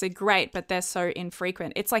sponsorships are great, but they're so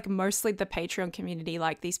infrequent. It's like mostly the Patreon community,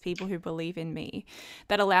 like these people who believe in me,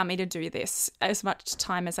 that allow me to do this as much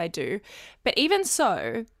time as I do. But even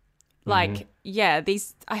so, like,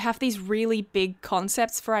 I have these really big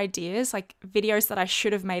concepts for ideas, like videos that I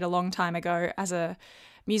should have made a long time ago as a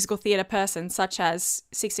musical theatre person, such as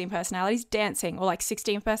 16 personalities dancing, or like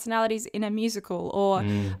 16 personalities in a musical, or,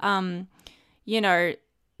 you know,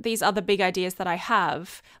 these other big ideas that I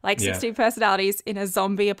have, like 16 personalities in a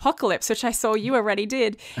zombie apocalypse, which I saw you already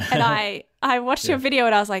did. And I watched your video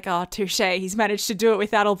and I was like, oh, touche, he's managed to do it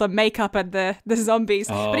without all the makeup and the zombies.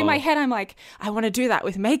 But in my head, I'm like, I want to do that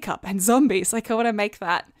with makeup and zombies. Like, I want to make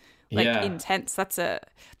that like Yeah. intense. That's a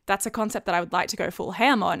concept that I would like to go full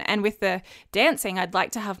ham on. And with the dancing, I'd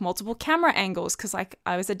like to have multiple camera angles because like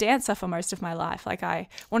I was a dancer for most of my life. Like I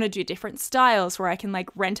want to do different styles where I can like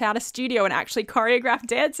rent out a studio and actually choreograph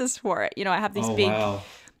dances for it. You know, I have these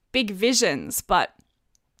big visions, but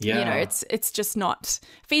Yeah. you know, it's just not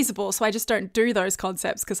feasible. So I just don't do those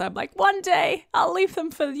concepts because I'm like, one day I'll leave them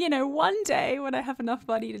for, you know, one day when I have enough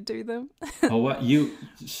money to do them. Oh, what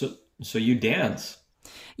so you dance?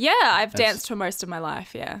 Yeah, I've danced for most of my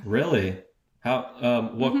life. Yeah. Really? How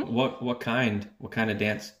what kind of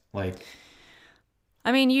dance? Like,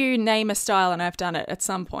 I mean, you name a style and I've done it at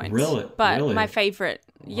some point. Really? But Really? my favorite,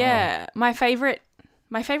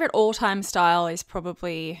 my favorite all-time style is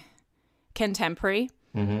probably contemporary.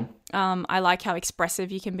 I like how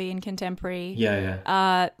expressive you can be in contemporary.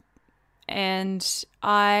 yeah. And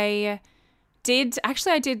I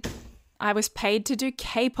was paid to do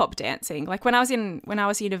K-pop dancing. Like when I was in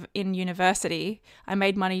university, I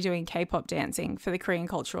made money doing K-pop dancing for the Korean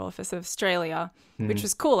Cultural Office of Australia, which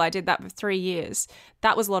was cool. I did that for 3 years.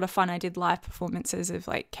 That was a lot of fun. I did live performances of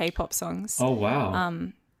like K-pop songs. Oh, wow.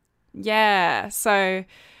 Yeah. So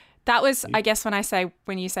that was, I guess,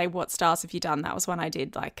 when you say what styles have you done, that was one I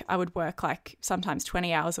did. Like I would work like sometimes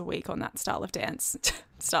 20 hours a week on that style of dance,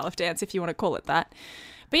 if you want to call it that.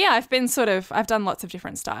 But yeah, I've done lots of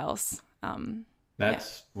different styles.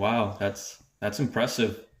 Wow. That's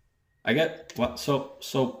impressive. I get what,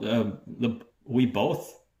 we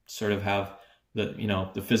both sort of have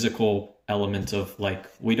the physical element of like,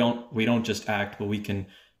 we don't just act, but we can,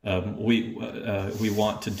 we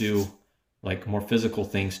want to do like more physical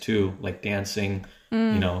things too, like dancing,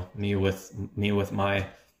 you know, me with my,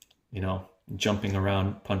 you know, jumping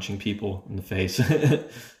around, punching people in the face.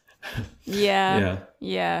 Yeah,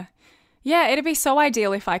 it'd be so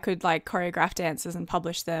ideal if I could like choreograph dances and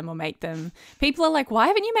publish them or make them. People are like, why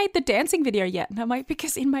haven't you made the dancing video yet? And I'm like,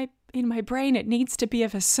 because in my brain it needs to be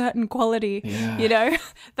of a certain quality, you know,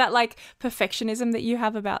 that like perfectionism that you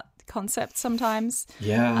have about concepts sometimes.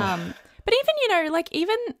 Yeah. But even, you know, like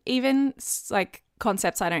even like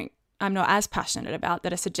concepts I'm not as passionate about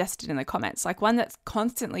that are suggested in the comments. Like one that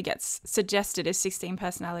constantly gets suggested is 16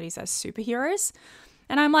 personalities as superheroes.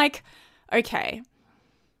 And I'm like, okay,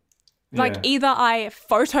 like either I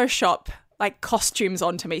Photoshop like costumes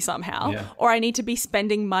onto me somehow, or I need to be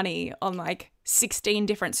spending money on like 16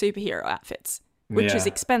 different superhero outfits, which is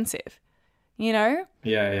expensive, you know?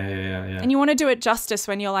 Yeah. And you want to do it justice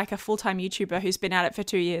when you're like a full-time YouTuber who's been at it for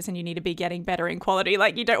 2 years and you need to be getting better in quality.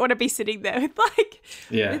 Like you don't want to be sitting there with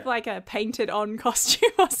like a painted on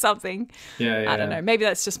costume or something. I don't know. Maybe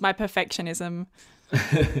that's just my perfectionism.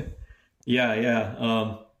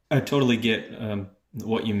 Yeah. I totally get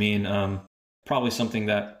what you mean. Probably something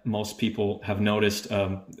that most people have noticed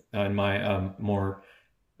in my more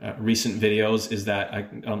recent videos is that I,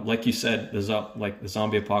 like you said, the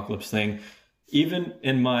zombie apocalypse thing. Even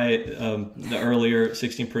in my the earlier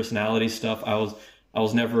 16 personality stuff, I was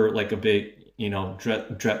never like a big, you know,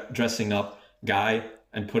 dressing up guy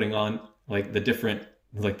and putting on like the different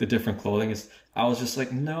clothing. I was just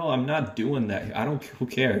like, no, I'm not doing that. Who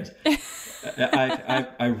cares?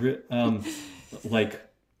 Like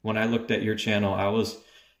when I looked at your channel, I was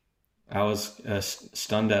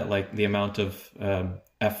stunned at like the amount of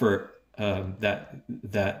effort that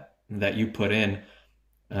you put in,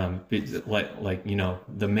 like you know,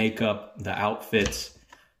 the makeup, the outfits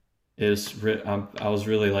I was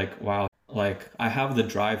really like, wow, like I have the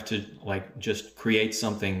drive to like just create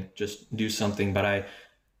something, just do something, but I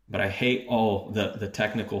hate all the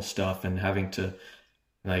technical stuff and having to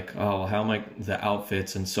like, oh, how am I, the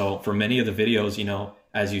outfits. And so for many of the videos, you know,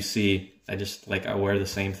 as you see, I just like, I wear the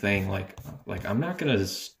same thing. Like I'm not gonna,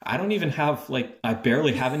 I don't even have like, I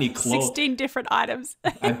barely have any clothes. 16 different items.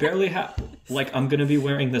 I barely have, like, I'm gonna be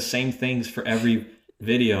wearing the same things for every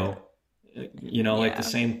video, you know, like the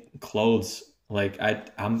same clothes. Like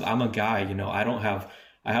I'm a guy, you know, I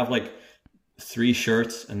have like 3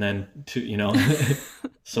 shirts and then 2, you know.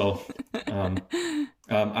 So,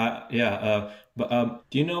 but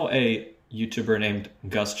do you know a YouTuber named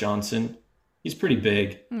Gus Johnson? He's pretty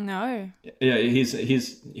big. No. Yeah, he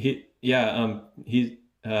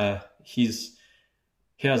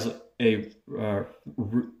has a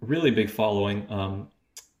really big following.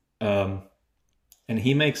 And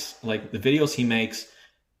he makes like the videos he makes.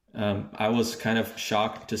 I was kind of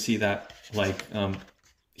shocked to see that like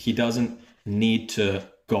he doesn't need to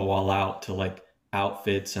go all out to like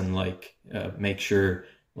outfits and like make sure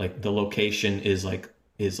like the location is like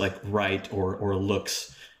right or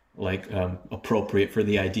looks like appropriate for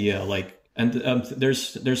the idea. Like, and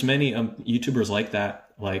there's many YouTubers like that,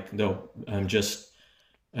 like they'll just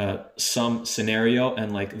some scenario,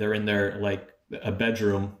 and like they're in their like a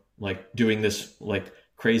bedroom, like doing this like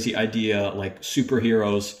crazy idea, like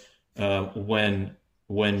superheroes,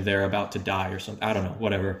 when they're about to die or something. I don't know,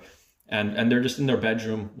 whatever. And they're just in their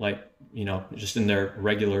bedroom, like, you know, just in their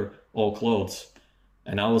regular old clothes.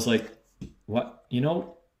 And I was like, what, you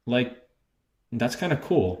know, like, that's kind of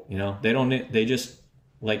cool. You know, they just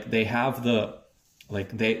like, they have the, like,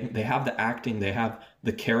 they have the acting, they have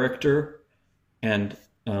the character, and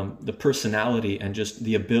the personality, and just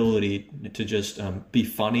the ability to just be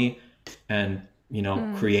funny and, you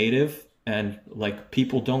know, creative. And like,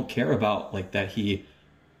 people don't care about like that he,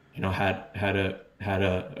 you know, had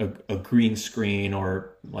a green screen,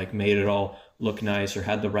 or like made it all look nice, or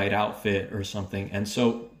had the right outfit or something. And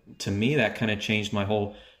so to me, that kind of changed my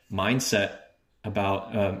whole mindset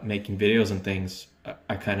about making videos and things.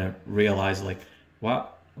 I kind of realized like, wow,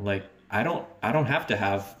 like I don't have to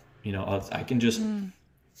have, you know, I can just,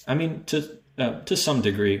 I mean, to some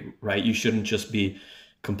degree, right? You shouldn't just be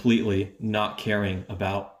completely not caring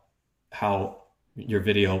about how your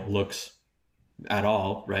video looks at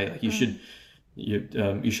all, right? Like you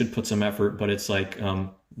should put some effort, but it's like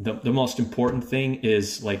the most important thing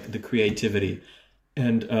is like the creativity.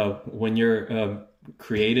 And when you're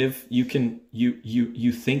creative, you can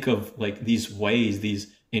you think of like these ways,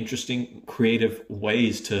 these interesting creative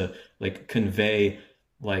ways to like convey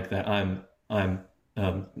like that I'm a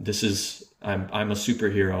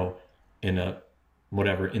superhero in a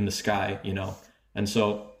whatever, in the sky, you know. And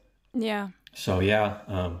so Yeah.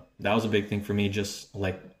 that was a big thing for me. Just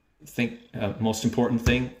like think most important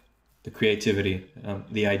thing, the creativity,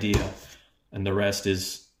 the idea, and the rest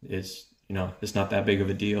is you know, it's not that big of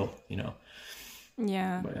a deal, you know.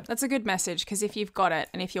 Yeah. But, yeah. That's a good message, because if you've got it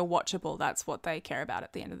and if you're watchable, that's what they care about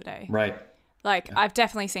at the end of the day. Right. Like, I've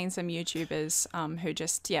definitely seen some YouTubers who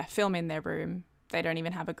just, film in their room. They don't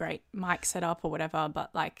even have a great mic set up or whatever,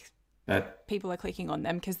 but like That people are clicking on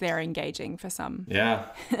them because they're engaging for some. Yeah,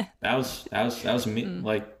 that was me.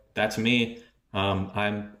 Like, that's me.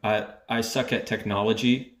 I suck at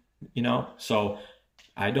technology, you know, so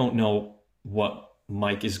I don't know what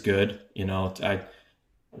mic is good, you know.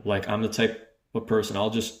 I'm the type of person,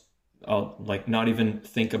 I'll like not even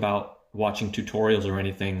think about watching tutorials or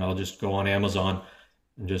anything. I'll just go on Amazon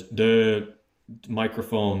and just the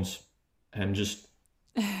microphones, and just,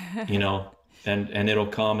 you know, and it'll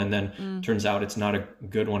come, and then turns out it's not a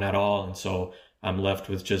good one at all. And so I'm left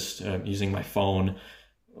with just using my phone.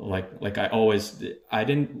 Like I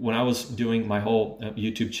didn't, when I was doing my whole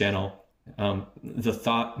YouTube channel, the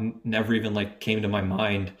thought never even like came to my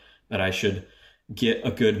mind that I should get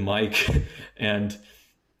a good mic and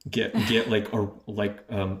get like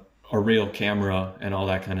a real camera and all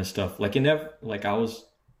that kind of stuff. Like it never, like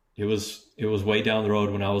it was way down the road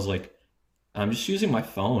when I was like, I'm just using my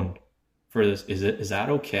phone for this. Is that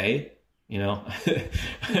okay? You know,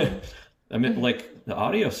 I mean, like the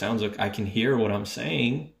audio sounds like I can hear what I'm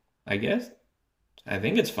saying, I guess. I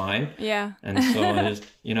think it's fine. Yeah. And so I just,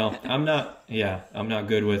 you know, I'm not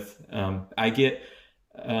good with, I get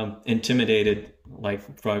intimidated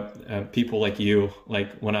like from people like you,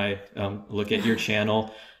 like when I look at your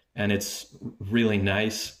channel and it's really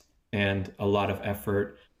nice and a lot of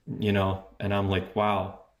effort, you know, and I'm like,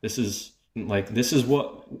 wow, this is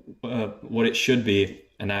what it should be.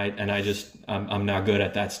 And I'm not good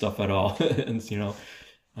at that stuff at all. And, you know,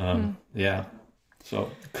 yeah.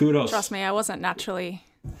 So kudos. Trust me, I wasn't naturally.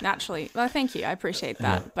 Well, thank you. I appreciate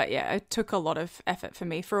that. Yeah. But yeah, it took a lot of effort for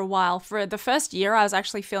me for a while. For the first year, I was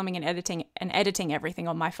actually filming and editing everything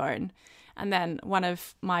on my phone. And then one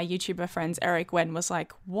of my YouTuber friends, Eric Wen, was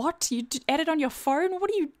like, what? You edit on your phone? What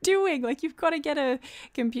are you doing? Like, you've got to get a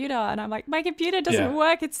computer. And I'm like, my computer doesn't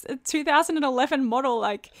work. It's a 2011 model.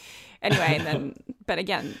 Like, anyway, and then, but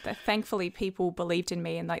again, thankfully people believed in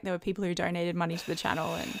me, and like there were people who donated money to the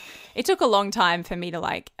channel, and it took a long time for me to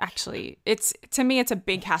like, actually, to me, it's a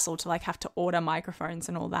big hassle to like have to order microphones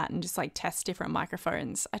and all that and just like test different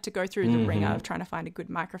microphones. I had to go through the ringer of trying to find a good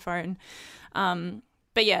microphone.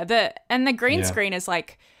 But yeah, the green screen is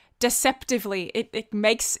like deceptively, it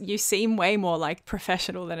makes you seem way more like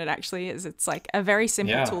professional than it actually is. It's like a very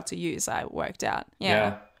simple tool to use. I worked out.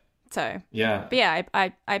 Yeah. So but yeah,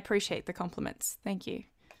 I appreciate the compliments. Thank you.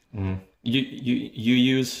 You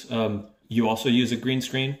use you also use a green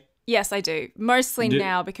screen? Yes, I do. Mostly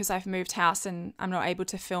now because I've moved house and I'm not able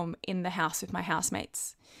to film in the house with my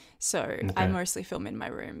housemates. So I mostly film in my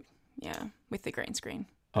room. Yeah, with the green screen.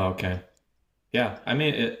 Okay. Yeah, I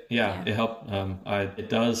mean it helped. It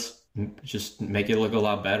does just make it look a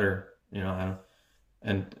lot better, you know.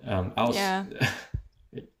 I was I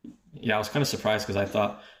was kind of surprised because I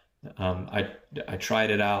thought I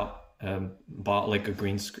tried it out, bought like a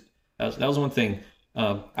green screen. That was one thing.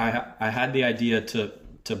 I had the idea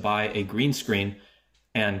to buy a green screen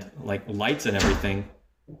and like lights and everything,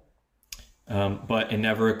 but it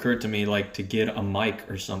never occurred to me like to get a mic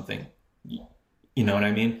or something. You know what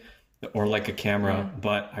I mean? Or like a camera.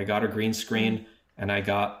 But I got a green screen and I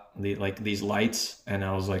got these lights, and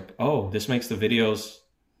I was like, oh, this makes the videos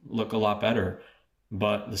look a lot better.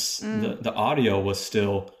 But the audio was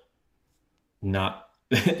still not,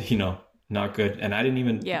 not good. And I didn't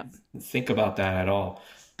even think about that at all.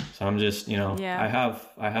 So I'm just, I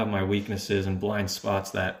have my weaknesses and blind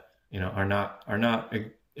spots that, are not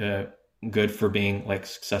good for being like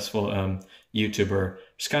successful YouTuber.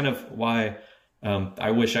 It's kind of why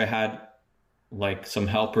I wish I had like some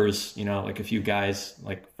helpers, like a few guys,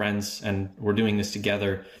 like friends, and we're doing this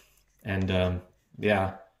together. And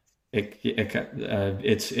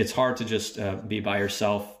it's hard to just be by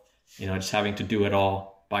yourself, just having to do it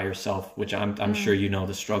all by yourself, which I'm sure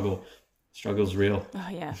the struggle's real. Oh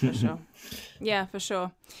yeah, for sure. Yeah, for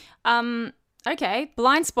sure. Okay,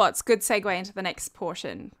 blind spots, good segue into the next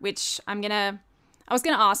portion, which I was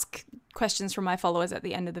gonna ask questions from my followers at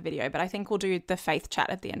the end of the video, but I think we'll do the faith chat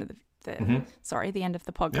at the end of the end of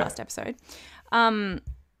the podcast episode.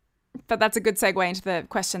 But that's a good segue into the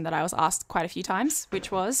question that I was asked quite a few times, which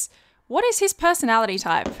was, what is his personality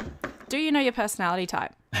type? Do you know your personality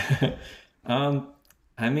type?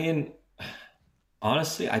 I mean,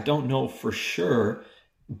 honestly, I don't know for sure,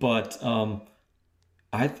 but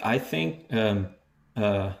I think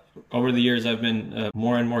over the years I've been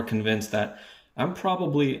more and more convinced that I'm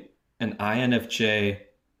probably an INFJ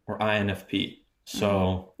or INFP.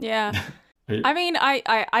 So yeah. I mean,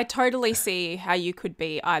 I totally see how you could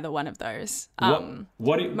be either one of those.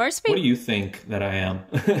 What do you think that I am?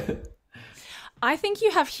 I think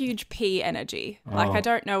you have huge P energy. Like, I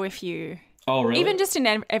don't know if you... Oh, really? Even just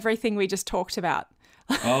in everything we just talked about.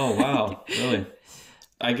 Oh, wow. Really?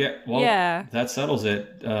 Yeah. That settles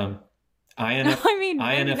it.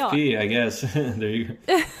 INFP, I guess. There you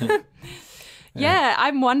go. Yeah,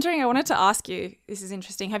 I'm wondering, I wanted to ask you, this is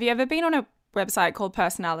interesting. Have you ever been on a website called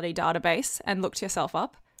Personality Database and looked yourself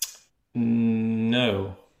up?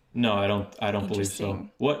 No, I don't believe so.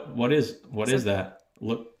 What is that?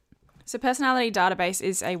 Look. So Personality Database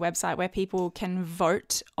is a website where people can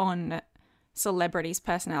vote on celebrities'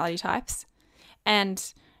 personality types.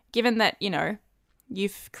 And given that,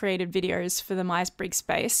 you've created videos for the Myers-Briggs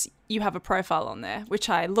space, you have a profile on there, which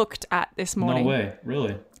I looked at this morning. No way,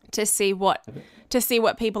 really? To see what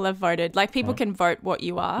people have voted. Like, people can vote what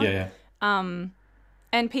you are. Yeah. And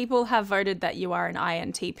people have voted that you are an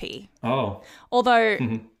INTP. Oh.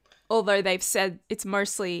 Although they've said it's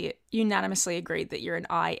mostly unanimously agreed that you're an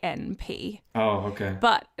INP. Oh, okay.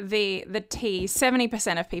 But the T,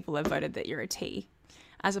 70% of people have voted that you're a T,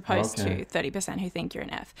 as opposed to 30% who think you're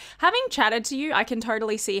an F. Having chatted to you, I can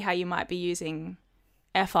totally see how you might be using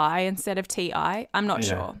FI instead of TI. I'm not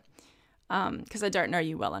sure. Because I don't know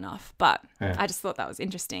you well enough, but I just thought that was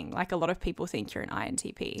interesting. Like, a lot of people think you're an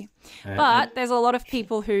INTP, but there's a lot of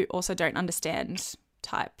people who also don't understand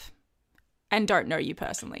type and don't know you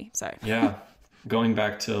personally. So yeah, going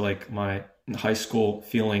back to like my high school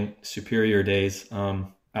feeling superior days,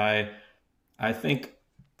 I think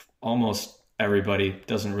almost everybody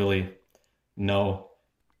doesn't really know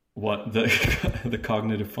what the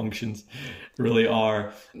cognitive functions really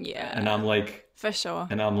are. Yeah, and I'm like. For sure.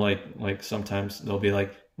 And I'm like sometimes they'll be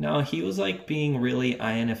like, no, he was like being really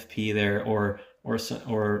INFP there, or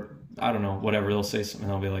I don't know, whatever, they'll say something,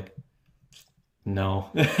 and I'll be like, no.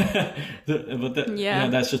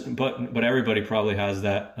 That's just, but everybody probably has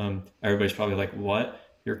that. Everybody's probably like, what?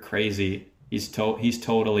 You're crazy. He's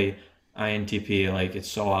totally INTP. Like, it's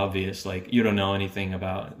so obvious. Like, you don't know anything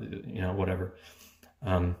about, whatever.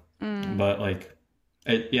 But like,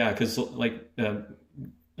 because like,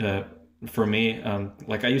 for me,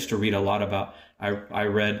 like, I used to read a lot about, I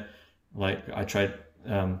read, like, I tried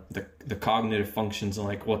the cognitive functions and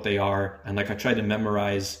like what they are, and like I tried to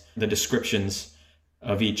memorize the descriptions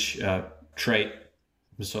of each trait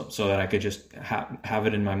so that I could just have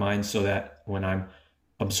it in my mind, so that when I'm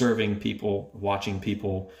observing people, watching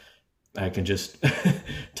people, I can just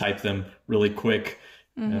type them really quick.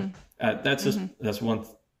 That's just that's one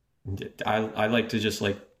I like to just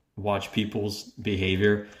like watch people's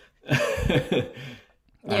behavior.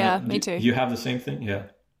 Yeah, me too. You have the same thing? Yeah.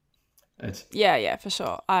 Yeah, for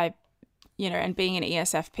sure. And being an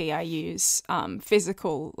ESFP, I use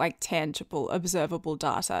physical, like tangible, observable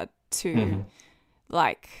data to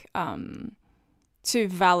to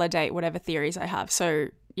validate whatever theories I have. So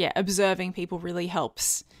yeah, observing people really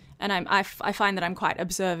helps And I find that I'm quite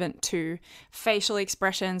observant to facial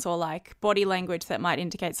expressions or like body language that might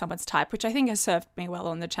indicate someone's type, which I think has served me well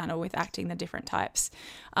on the channel with acting the different types.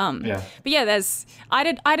 But yeah,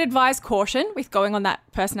 I'd advise caution with going on that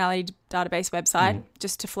personality database website,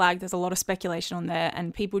 just to flag there's a lot of speculation on there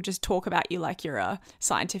and people just talk about you like you're a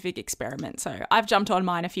scientific experiment. So I've jumped on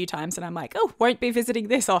mine a few times and I'm like, oh, won't be visiting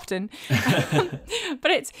this often.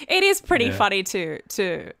 But it is pretty funny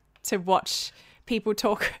to watch people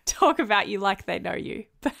talk about you like they know you.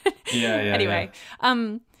 But anyway,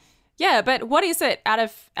 but what is it out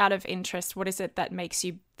of interest? What is it that makes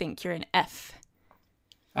you think you're an F?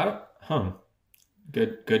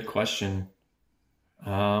 Good question.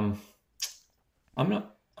 I'm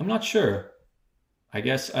not sure. I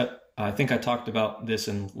guess I think I talked about this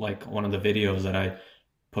in like one of the videos that I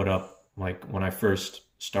put up like when I first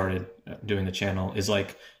started doing the channel, is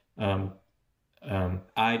like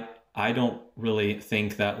I don't really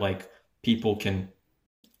think that like people can,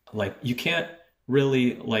 like, you can't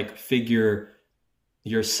really like figure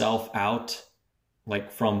yourself out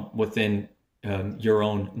like from within your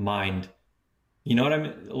own mind. You know what I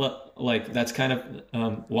mean? Like that's kind of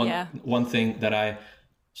one thing that I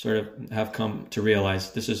sort of have come to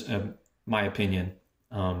realize. This is my opinion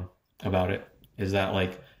about it, is that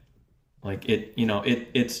like it, you know,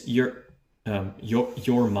 it's your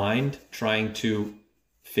mind trying to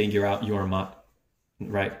figure out your mind,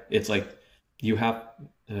 right? It's like you have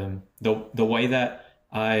the way that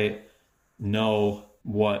I know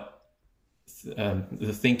what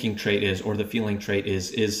the thinking trait is or the feeling trait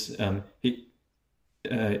is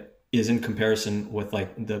in comparison with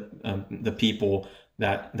like the people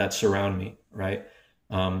that surround me, right?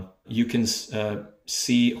 You can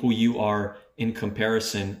see who you are in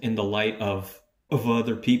comparison in the light of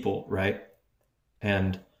other people, right?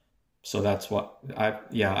 And so that's what I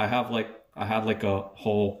had like a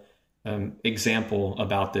whole example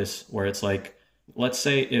about this where it's like, let's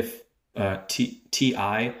say if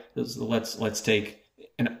TI, let's take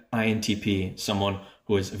an INTP, someone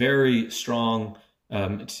who is very strong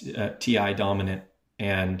TI dominant,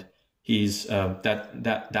 and he's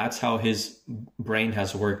that's how his brain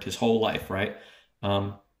has worked his whole life, right?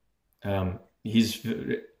 He's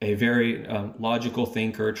a very logical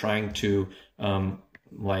thinker, trying to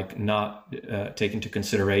like not take into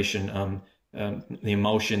consideration the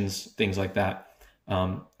emotions, things like that.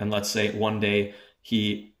 And let's say one day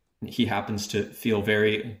he happens to feel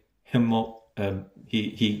very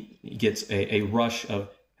he gets a rush of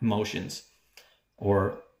emotions,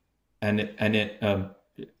 and it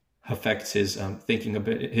affects his thinking a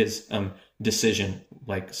bit, his decision,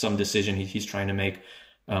 like some decision he's trying to make.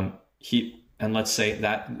 And let's say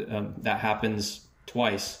that that happens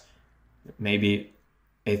twice, maybe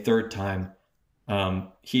a third time.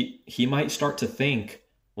 He might start to think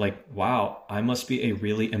like, wow, I must be a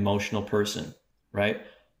really emotional person, right?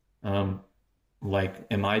 Like,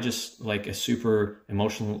 am I just like a super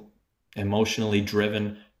emotionally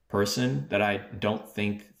driven person that I don't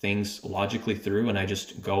think things logically through, and I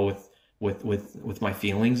just go with my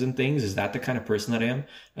feelings and things? Is that the kind of person that I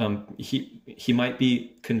am? He might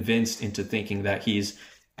be convinced into thinking that he's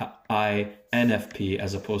INFP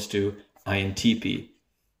as opposed to INTP.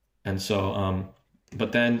 And so,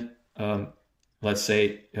 but then let's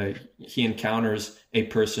say he encounters a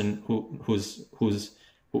person who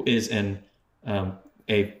is in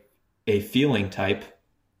a feeling type,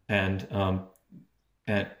 and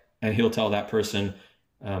he'll tell that person,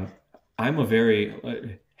 I'm a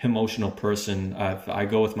very emotional person. I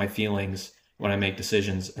go with my feelings when I make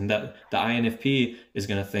decisions. And that the INFP is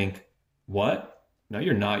going to think, what? No,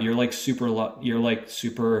 you're not. You're like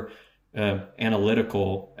super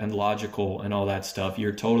analytical and logical and all that stuff.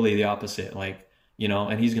 You're totally the opposite. Like, you know,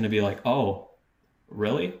 and he's going to be like, oh,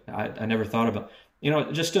 really? I never thought about, you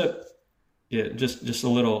know, just a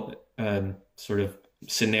little sort of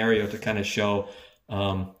scenario to kind of show,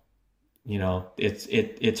 you know,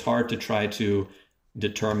 it's hard to try to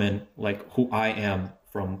determine like who I am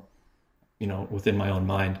from, you know, within my own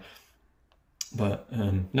mind. But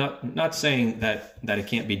not saying that it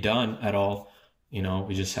can't be done at all. You know,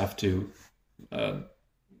 we just have to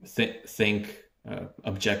think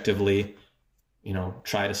objectively. You know,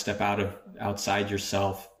 try to step outside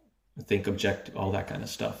yourself, think objective, all that kind of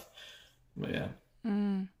stuff. But yeah.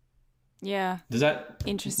 Yeah. Does that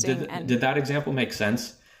interesting? Did that example make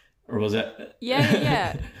sense, or was that?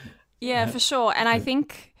 Yeah, for sure. And I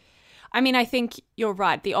think I mean, I think you're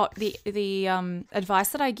right. The advice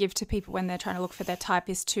that I give to people when they're trying to look for their type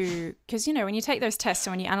is to, because, you know, when you take those tests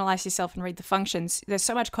and when you analyze yourself and read the functions, there's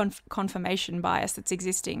so much confirmation bias that's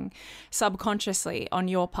existing subconsciously on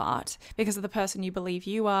your part because of the person you believe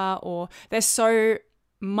you are, or there's so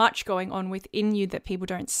much going on within you that people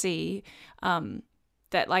don't see,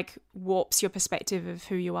 that like warps your perspective of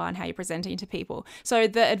who you are and how you're presenting to people. So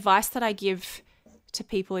the advice that I give to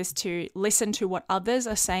people is to listen to what others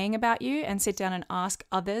are saying about you and sit down and ask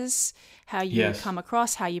others how you come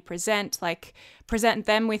across, how you present, like present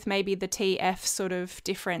them with maybe the TF sort of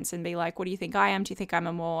difference and be like, what do you think I am? Do you think I'm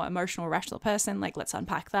a more emotional, rational person? Like, let's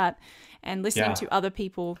unpack that. And listening to other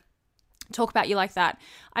people talk about you like that.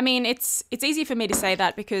 I mean, it's easy for me to say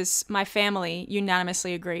that because my family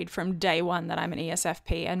unanimously agreed from day one that I'm an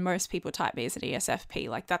ESFP, and most people type me as an ESFP.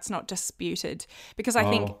 Like, that's not disputed because I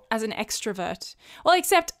think as an extrovert, well,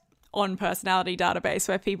 except on Personality Database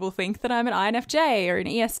where people think that I'm an INFJ or an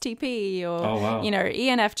ESTP or, you know,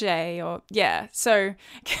 ENFJ or, So,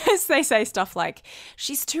 because they say stuff like,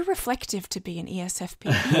 she's too reflective to be an ESFP.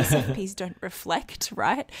 ESFPs don't reflect,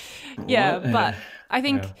 right? Yeah, but I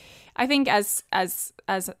think... I think as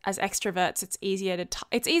extroverts, it's easier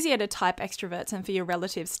to type extroverts and for your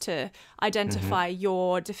relatives to identify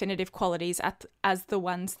your definitive qualities as the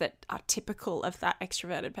ones that are typical of that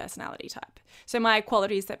extroverted personality type. So my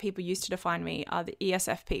qualities that people use to define me are the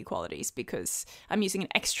ESFP qualities because I'm using an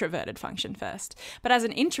extroverted function first. But as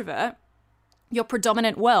an introvert, your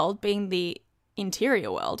predominant world, being the interior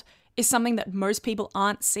world, is something that most people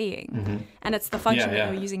aren't seeing. And it's the function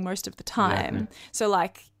that you're using most of the time. So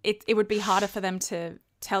like it would be harder for them to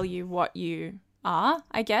tell you what you are,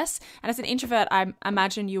 I guess. And as an introvert, I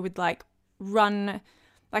imagine you would like run,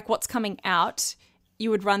 like what's coming out, you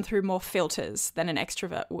would run through more filters than an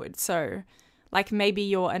extrovert would. So like maybe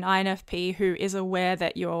you're an INFP who is aware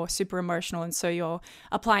that you're super emotional and so you're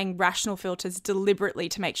applying rational filters deliberately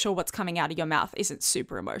to make sure what's coming out of your mouth isn't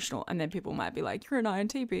super emotional. And then people might be like, you're an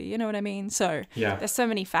INTP, you know what I mean? So there's so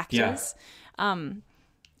many factors.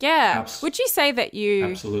 Would you say that you...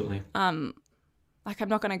 Absolutely. Like I'm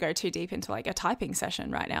not going to go too deep into like a typing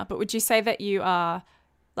session right now, but would you say that you are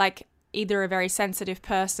like either a very sensitive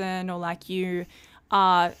person or like you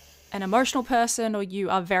are an emotional person or you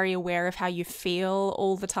are very aware of how you feel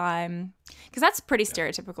all the time? Because that's pretty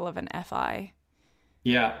stereotypical of an FI.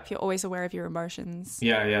 Yeah. If you're always aware of your emotions.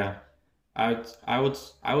 Yeah. I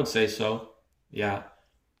would say so. Yeah.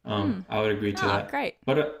 I would agree to that. Great.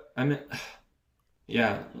 But I mean,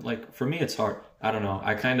 like for me, it's hard. I don't know.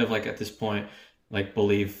 I kind of like at this point, like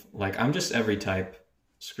believe like I'm just every type.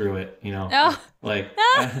 Screw it, you know. Like,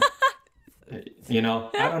 you know,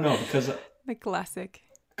 I don't know because the classic.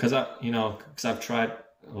 Because I've tried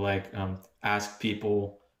like ask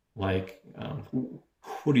people like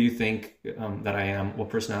who do you think that I am? What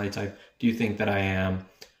personality type do you think that I am?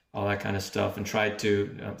 All that kind of stuff, and tried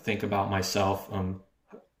to think about myself,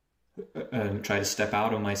 try to step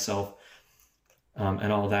out of myself,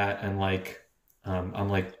 and all that. And like I'm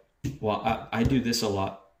like, well, I do this a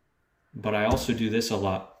lot, but I also do this a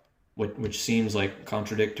lot, which seems like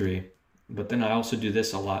contradictory. But then I also do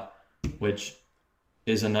this a lot, which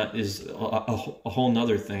is a whole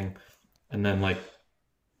nother thing. And then like,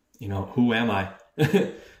 you know, who am I?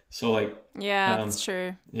 So like, that's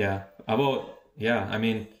true. I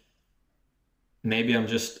mean, maybe I'm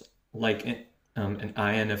just like an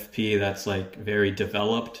INFP that's like very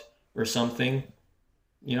developed or something,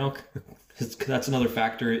 you know. That's another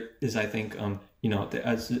factor is I think, you know,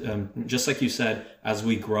 as just like you said, as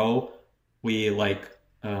we grow, we like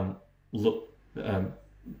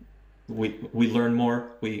we learn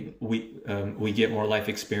more, we get more life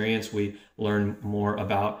experience, we learn more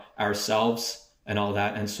about ourselves and all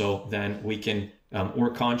that, and so then we can we're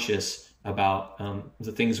conscious about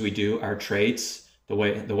the things we do, our traits, the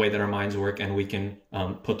way that our minds work, and we can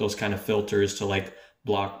put those kind of filters to like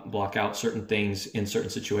block out certain things in certain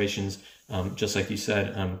situations, just like you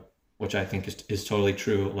said, which I think is totally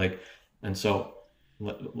true. Like, and so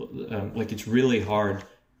like it's really hard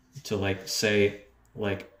to like say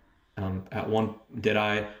like at one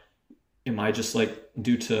am I just like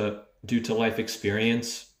due to life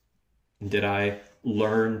experience, did I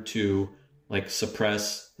learn to like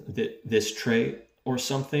suppress this trait or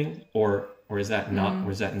something, or is that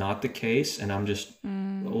not the case? And I'm just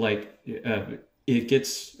like it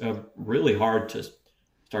gets really hard to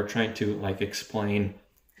start trying to like explain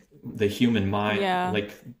the human mind,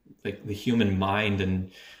 like the human mind,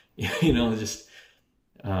 and you know, just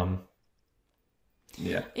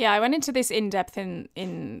Yeah. Yeah, I went into this in depth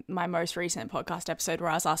in my most recent podcast episode where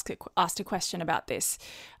I was asked a question about this,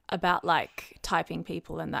 about like typing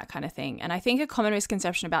people and that kind of thing. And I think a common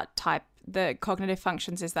misconception about the cognitive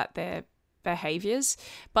functions is that they're behaviors.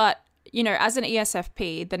 But, you know, as an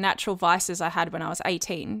ESFP, the natural vices I had when I was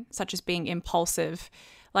 18, such as being impulsive,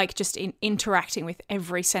 like just in interacting with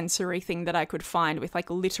every sensory thing that I could find with like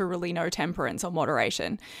literally no temperance or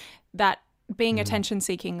moderation, that being attention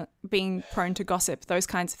seeking, being prone to gossip, those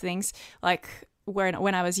kinds of things, like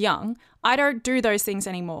when I was young, I don't do those things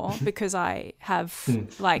anymore because I have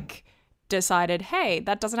like decided, hey,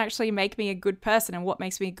 that doesn't actually make me a good person, and what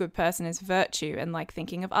makes me a good person is virtue and like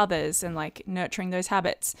thinking of others and like nurturing those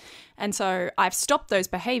habits. And so I've stopped those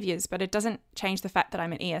behaviors, but it doesn't change the fact that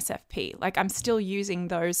I'm an ESFP. Like I'm still using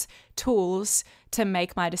those tools to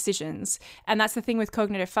make my decisions. And that's the thing with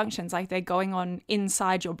cognitive functions, like they're going on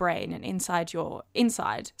inside your brain and inside your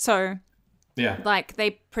inside. So yeah, like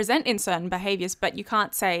they present in certain behaviors, but you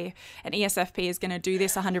can't say an ESFP is going to do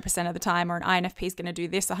this 100% of the time or an INFP is going to do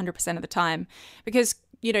this 100% of the time, because,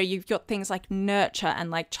 you know, you've got things like nurture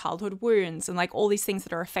and like childhood wounds and like all these things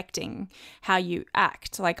that are affecting how you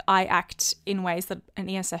act. Like I act in ways that an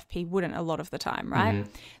ESFP wouldn't a lot of the time, right?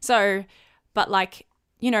 So, but like,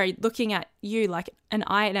 you know, looking at you like an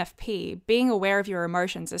INFP, being aware of your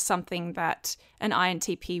emotions is something that an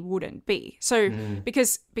INTP wouldn't be. So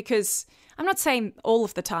because I'm not saying all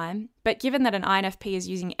of the time, but given that an INFP is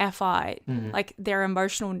using FI, like their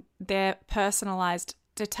emotional, their personalized,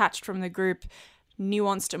 detached from the group,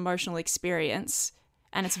 nuanced emotional experience,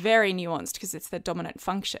 and it's very nuanced because it's the dominant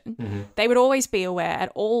function, they would always be aware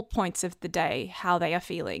at all points of the day how they are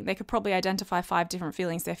feeling. They could probably identify 5 different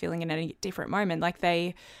feelings they're feeling in any different moment. Like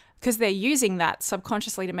because they're using that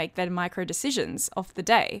subconsciously to make their micro decisions of the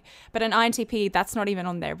day. But an INTP, that's not even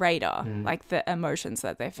on their radar, like the emotions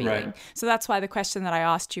that they're feeling. Right. So that's why the question that I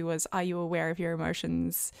asked you was, are you aware of your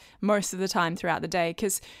emotions most of the time throughout the day?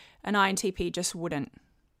 Because an INTP just wouldn't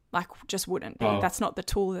be. Oh. That's not the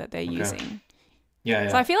tool that they're using. Yeah.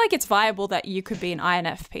 So I feel like it's viable that you could be an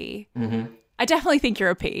INFP. I definitely think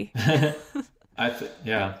you're a P.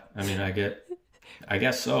 Yeah. I mean, I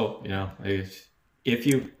guess so. You know, if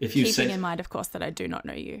you Keeping say in mind, of course, that I do not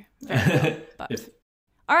know you very well. But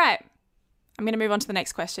all right, I'm going to move on to the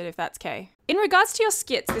next question, if that's okay. In regards to your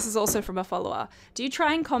skits, this is also from a follower. Do you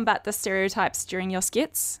try and combat the stereotypes during your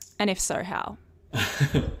skits, and if so, how?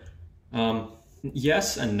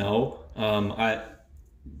 Yes and no.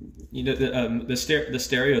 The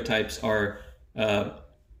stereotypes are,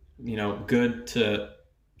 good to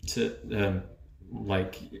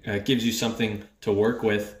gives you something to work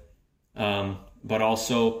with. But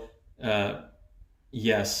also,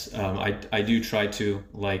 yes, I do try to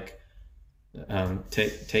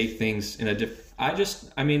take things in a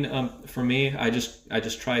different. For me, I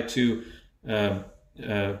just try to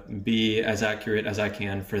be as accurate as I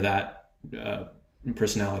can for that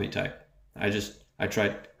personality type. I'm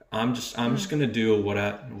just gonna do what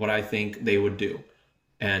I think they would do,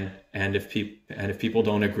 and if people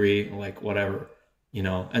don't agree, like whatever, you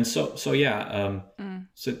know. And so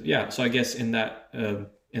I guess in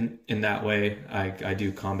that way I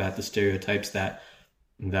do combat the stereotypes that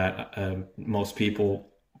most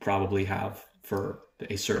people probably have for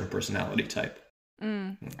a certain personality type.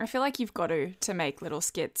 I feel like you've got to make little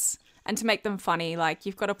skits and to make them funny. Like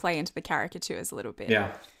you've got to play into the caricatures a little bit.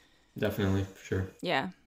 Yeah, definitely, for sure. Yeah.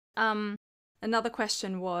 Another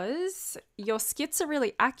question was, your skits are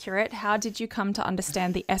really accurate. How did you come to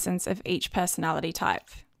understand the essence of each personality type?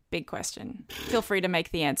 Big question. Feel free to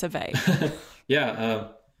make the answer vague. Yeah.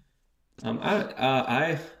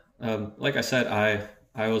 I like I said,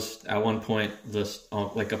 I was at one point just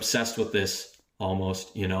obsessed with this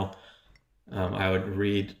almost, you know. I would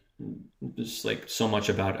read just so much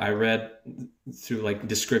about it. I read through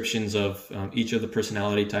descriptions of each of the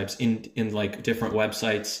personality types in different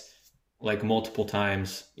websites multiple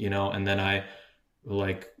times, you know, and then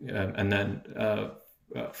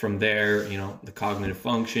from there, you know, the cognitive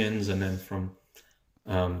functions, and then from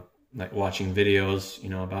watching videos, you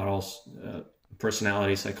know, about all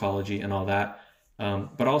personality psychology and all that.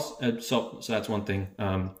 But also, so that's one thing.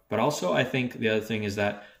 But also, I think the other thing is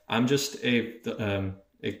that I'm just a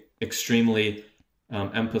extremely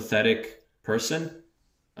empathetic person.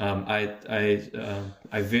 I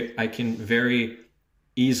can very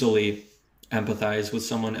easily empathize with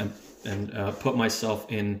someone and put myself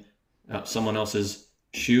in someone else's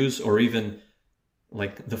shoes, or even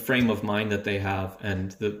the frame of mind that they have,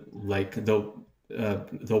 and the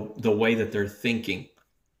way that they're thinking,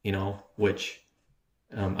 you know, which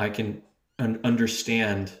I can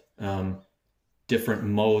understand different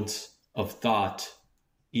modes of thought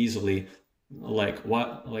easily,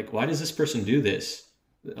 why does this person do this?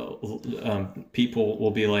 People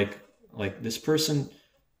will be like this person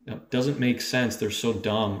doesn't make sense. They're so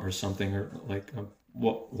dumb or something, or like,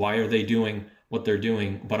 why are they doing what they're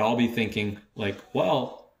doing? But I'll be thinking like,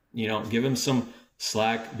 well, give them some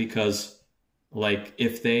slack, because like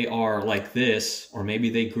if they are like this, or maybe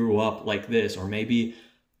they grew up like this, or maybe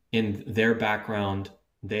in their background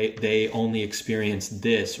they only experienced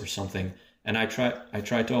this or something. And I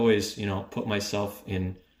try to always put myself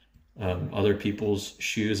in other people's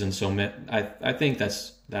shoes, and so I think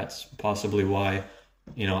that's possibly why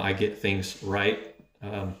I get things right.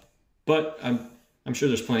 But I'm sure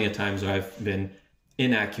there's plenty of times where I've been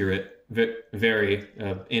inaccurate, very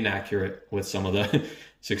inaccurate with some of the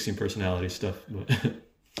 16 personality stuff. But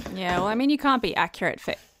Yeah, well, I mean, you can't be accurate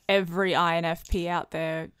for every INFP out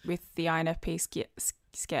there with the INFP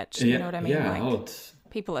sketch. You know what I mean? Yeah. Like,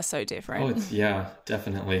 people are so different. Yeah,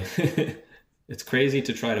 definitely. It's crazy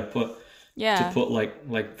to try to put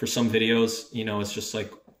like for some videos, it's just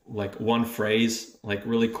like one phrase, like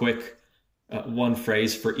really quick, one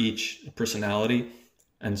phrase for each personality.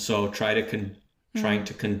 And so trying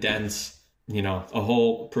to condense, a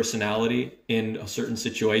whole personality in a certain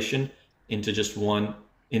situation into just one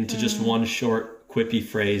short quippy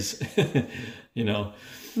phrase,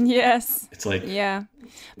 Yes. It's like, yeah.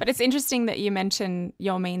 But it's interesting that you mention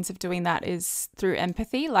your means of doing that is through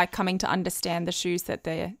empathy, like coming to understand the shoes that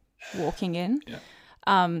they're walking in,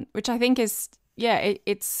 which I think is,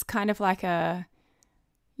 it's kind of like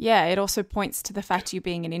it also points to the fact you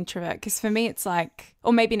being an introvert. Because for me, it's like,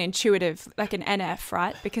 or maybe an intuitive, like an NF,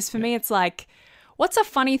 right? Because for me, it's like, what's a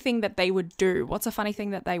funny thing that they would do? What's a funny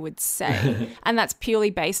thing that they would say? And that's purely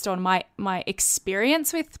based on my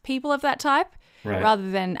experience with people of that type. Right. Rather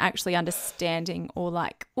than actually understanding or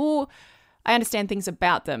I understand things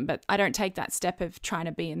about them, but I don't take that step of trying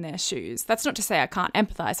to be in their shoes. That's not to say I can't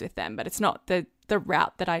empathize with them, but it's not the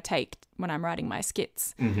route that I take when I'm writing my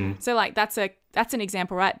skits. Mm-hmm. So like that's an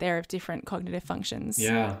example right there of different cognitive functions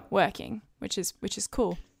working, which is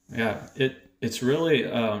cool. Yeah, it's really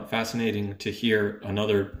fascinating to hear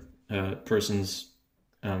another person's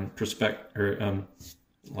perspective or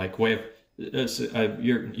like way of.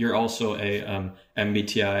 You're also a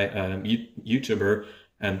MBTI YouTuber,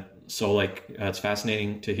 and so like it's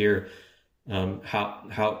fascinating to hear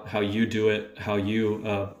how you do it, how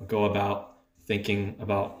you go about thinking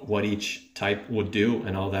about what each type would do,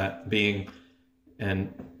 and all that, being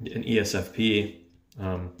an ESFP.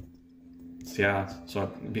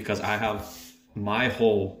 So because I have my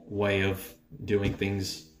whole way of doing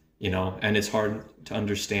things, and it's hard to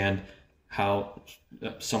understand how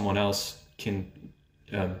someone else can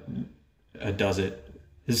does it.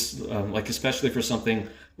 Is like, especially for something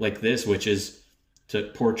like this, which is to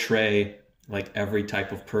portray like every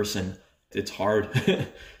type of person. It's hard.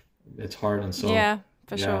 It's hard, and so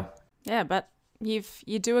for sure. Yeah, but you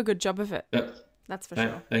do a good job of it. That's for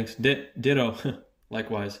sure. Thanks. Ditto.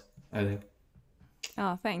 Likewise, I think.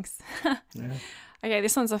 Oh, thanks. Okay,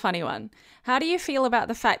 this one's a funny one. How do you feel about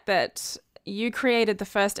the fact that you created the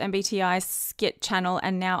first MBTI skit channel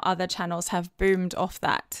and now other channels have boomed off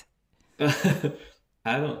that?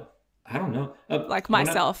 I don't know. Like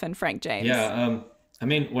myself and Frank James. Yeah. I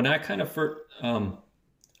mean, when I kind of first,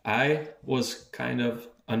 I was kind of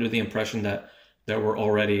under the impression that there were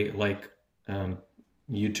already like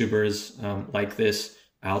YouTubers like this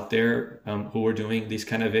out there who were doing these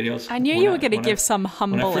kind of videos. I knew you were going to give some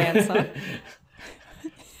humble answer.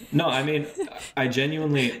 No, I mean, I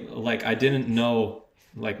genuinely, like, I didn't know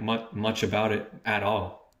like much about it at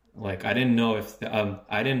all. Like, I didn't know if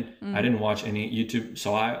I didn't watch any YouTube.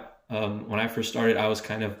 So when I first started, I was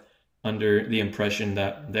kind of under the impression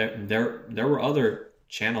that there were other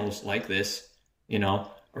channels like this,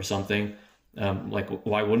 or something. Like,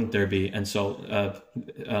 why wouldn't there be? And so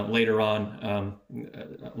later on,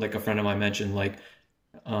 like a friend of mine mentioned, like,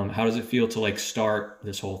 how does it feel to like start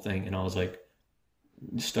this whole thing? And I was like,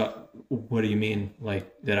 what do you mean?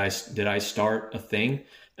 Like, did I start a thing?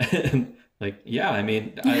 Like, yeah, I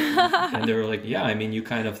mean, and they were like, yeah, I mean, you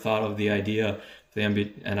kind of thought of the idea of the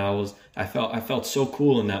and I felt so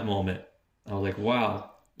cool in that moment. I was like, wow,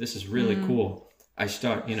 this is really cool. I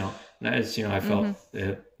felt,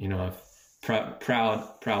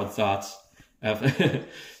 proud thoughts.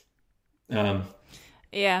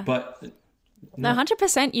 Yeah. But no,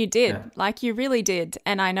 100% you did. Yeah. Like, you really did.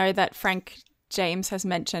 And I know that Frank James has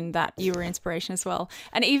mentioned that you were inspiration as well.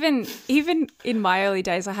 And even in my early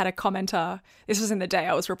days, I had a commenter. This was in the day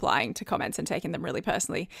I was replying to comments and taking them really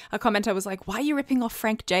personally. A commenter was like, "Why are you ripping off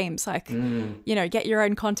Frank James? Like, get your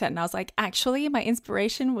own content." And I was like, "Actually, my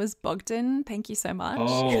inspiration was Bogdan. Thank you so much."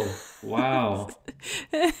 Oh, wow.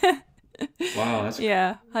 Wow, that's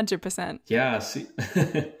 100%. Yeah, see.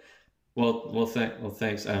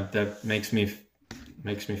 Thanks. That makes me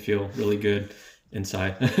feel really good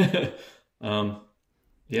inside. I'm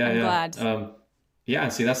glad.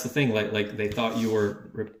 See, that's the thing. Like they thought you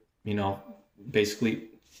were, basically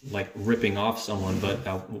like ripping off someone, but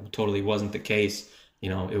that totally wasn't the case.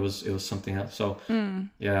 It was something else. So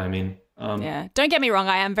I mean, don't get me wrong.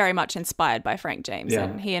 I am very much inspired by Frank James,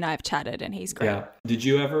 and he and I have chatted, and he's great. Yeah. Did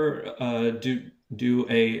you ever do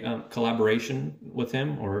a collaboration with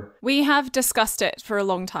him, or? We have discussed it for a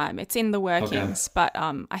long time. It's in the workings, but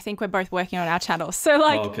I think we're both working on our channels.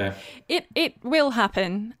 So it will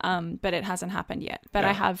happen, but it hasn't happened yet. But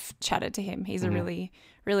I have chatted to him. He's a really,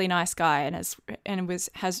 really nice guy, and has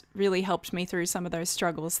really helped me through some of those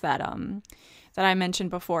struggles that I mentioned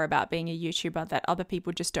before about being a YouTuber that other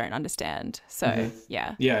people just don't understand. So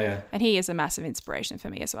yeah. And he is a massive inspiration for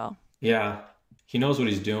me as well. Yeah, he knows what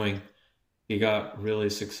he's doing. He got really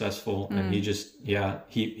successful, and he just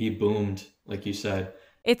he boomed, like you said.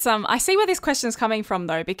 It's I see where this question is coming from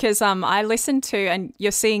though, because I listened to, and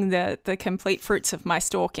you're seeing the complete fruits of my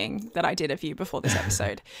stalking that I did of you before this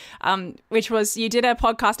episode, which was you did a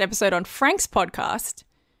podcast episode on Frank's podcast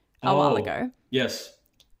a while ago. Yes.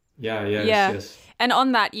 Yes. And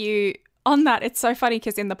on that, it's so funny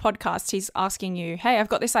because in the podcast he's asking you, "Hey, I've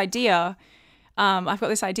got this idea.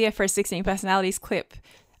 For a 16 personalities clip."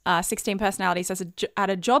 16 personalities at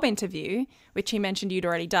a job interview, which he mentioned you'd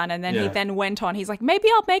already done. And then he then went on, he's like, "Maybe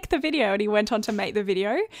I'll make the video." And he went on to make the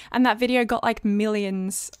video. And that video got like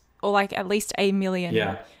millions, or like at least 1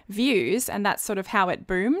 million views. And that's sort of how it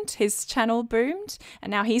boomed. His channel boomed. And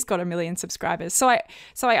now he's got 1 million subscribers. So I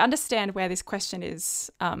understand where this question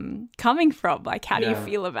is coming from. Like, how do you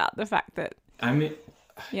feel about the fact that... I mean,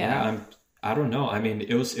 I don't know. I mean,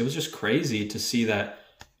 it was just crazy to see that...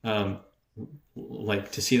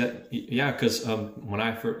 because when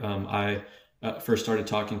I first started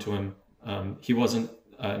talking to him, he wasn't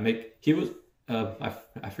I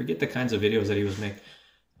forget the kinds of videos that he was making.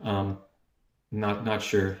 Not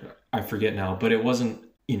sure, I forget now, but it wasn't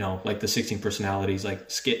like the 16 personalities, like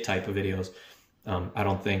skit type of videos. I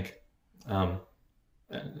don't think.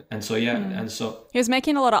 And so and so he was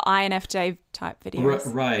making a lot of INFJ type videos.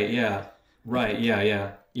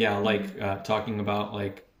 Like talking about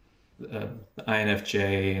like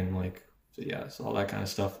INFJ and so all that kind of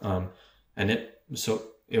stuff. And it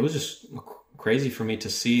was just crazy for me to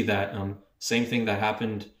see that same thing that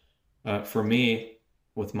happened for me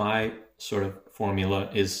with my sort of formula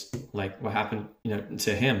is like what happened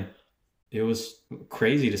to him. It was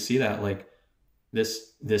crazy to see that like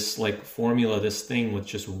this like formula, this thing which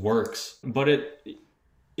just works, but it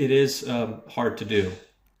is hard to do.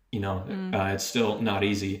 It's still not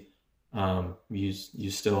easy. You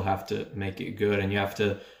still have to make it good, and you have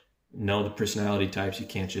to know the personality types. You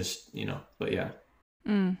can't just, but yeah.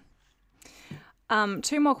 2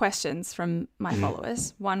 more questions from my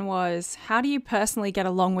followers. One was, how do you personally get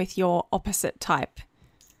along with your opposite type?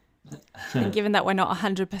 And given that we're not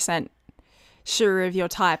 100% sure of your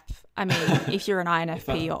type, I mean, if you're an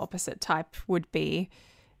INFP, your opposite type would be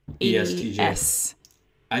ESTJ.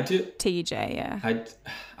 I do. TJ, yeah.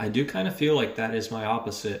 I do kind of feel like that is my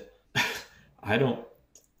opposite. I don't.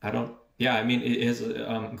 Yeah, I mean, it is.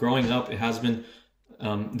 Growing up, it has been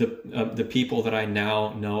the people that I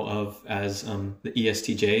now know of as the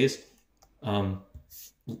ESTJs.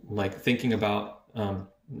 Like thinking about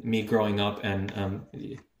me growing up and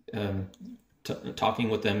talking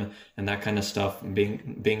with them and that kind of stuff, and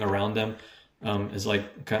being around them is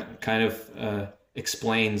like kind of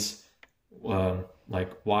explains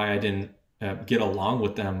like why I didn't get along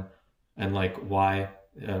with them, and like why.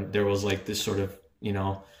 There was like this sort of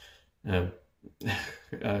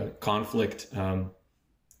conflict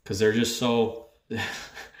because they're just so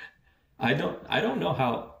I don't know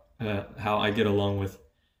how I get along with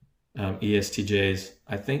ESTJs.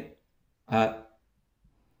 I think I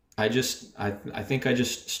think I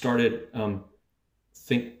just started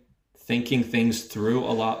thinking things through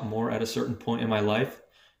a lot more at a certain point in my life,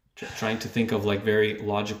 trying to think of like very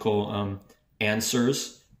logical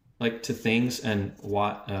answers like to things, and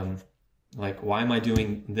what why am I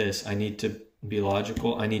doing this? I need to be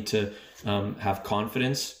logical. I need to have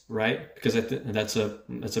confidence, right? Because that's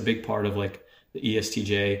a big part of like the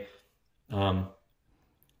ESTJ.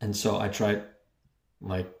 And so I tried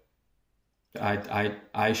like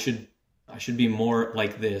I should be more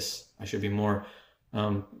like this. I should be more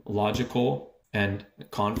logical and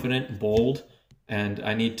confident, bold, and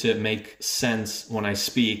I need to make sense when I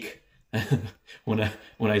speak, when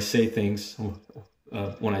I say things,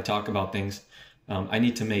 when I talk about things. I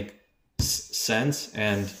need to make sense,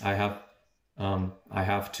 and I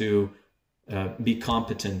have to be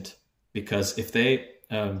competent, because if they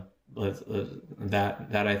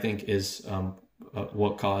that I think is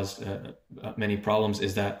what caused many problems,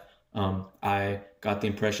 is that I got the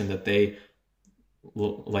impression that they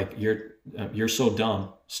like, you're so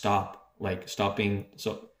dumb, stop being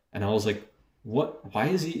so. And I was like, what, why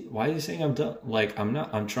is he saying I'm dumb? Like,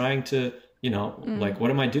 I'm trying to, like,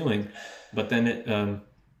 what am I doing? But then it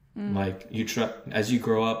like, you try, as you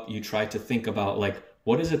grow up, you try to think about, like,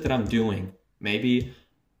 what is it that I'm doing? Maybe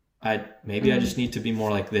I just need to be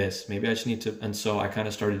more like this. Maybe I just need to. And so I kind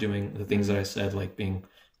of started doing the things that I said, like being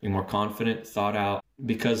more confident, thought out,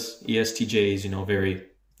 because ESTJ is, very,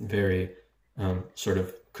 very sort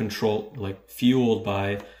of control, like fueled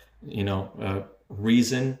by,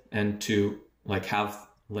 reason, and to like have,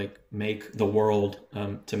 like, make the world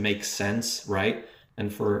to make sense, right?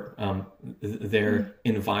 And for their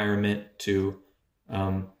environment to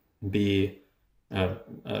be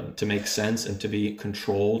to make sense, and to be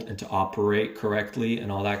controlled, and to operate correctly,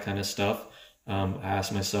 and all that kind of stuff. I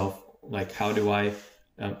asked myself, like, how do I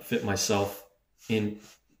fit myself in,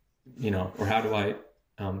 or how do I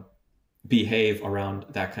behave around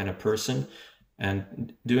that kind of person?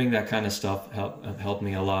 And doing that kind of stuff helped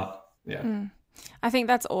me a lot. Yeah. I think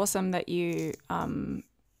that's awesome that you,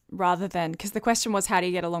 rather than, because the question was, how do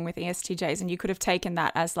you get along with ESTJs? And you could have taken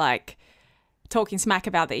that as like talking smack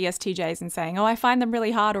about the ESTJs and saying, oh, I find them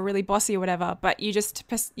really hard or really bossy or whatever. But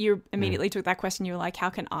you immediately took that question. You were like, how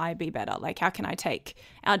can I be better? Like, how can I take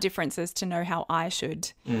our differences to know how I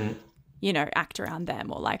should, act around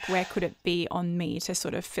them? Or like, where could it be on me to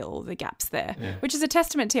sort of fill the gaps there? Yeah. Which is a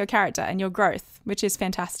testament to your character and your growth, which is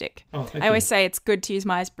fantastic. Oh, thank I always say it's good to use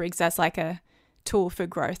Myers-Briggs as like a tool for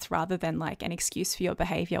growth rather than like an excuse for your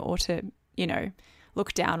behavior or to,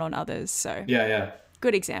 look down on others. So yeah.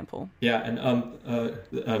 Good example. Yeah,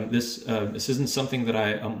 and this isn't something that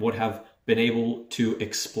I would have been able to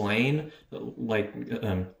explain, like,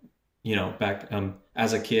 back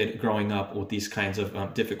as a kid growing up with these kinds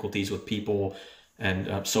of difficulties with people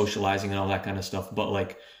and socializing and all that kind of stuff. But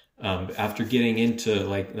like, after getting into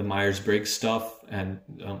like the Myers-Briggs stuff and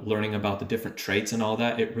learning about the different traits and all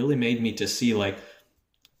that, it really made me to see like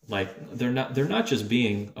they're not just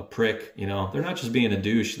being a prick, they're not just being a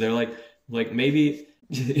douche. They're like maybe,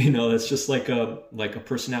 it's just like a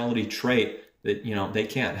personality trait that, they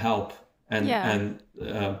can't help. And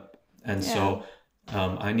so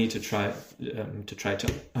I need to try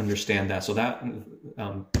to understand that. So that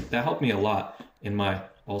helped me a lot in my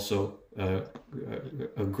also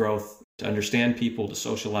growth, to understand people, to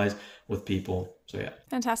socialize with people. So yeah.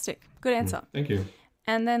 Fantastic. Good answer. Thank you.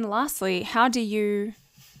 And then lastly, how do you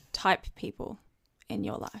type people in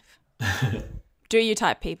your life? Do you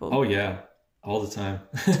type people? Oh yeah, all the time.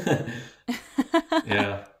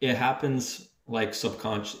 Yeah, it happens like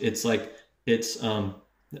subconscious. It's like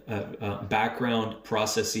background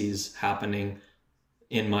processes happening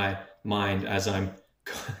in my mind as I'm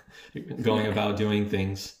going about doing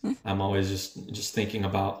things. I'm always just thinking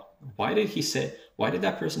about, why did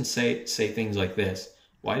that person say things like this?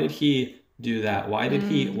 Why did he do that? Why did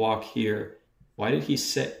he walk here? Why did he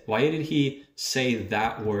say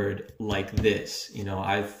that word like this?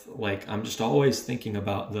 I'm just always thinking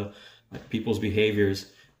about the people's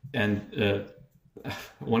behaviors. And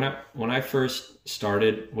when I first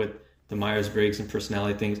started with the Myers-Briggs and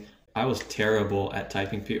personality things, I was terrible at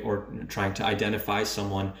typing or trying to identify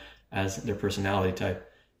someone as their personality type.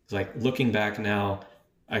 It's like, looking back now,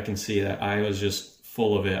 I can see that I was just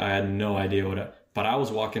full of it. I had no idea but I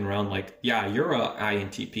was walking around like, yeah, you're a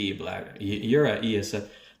INTP, you're a ESF.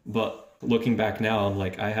 But looking back now, I'm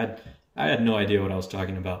like, I had no idea what I was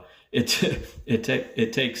talking about.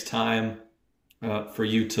 It takes time for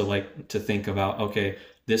you to think about, okay,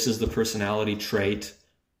 this is the personality trait.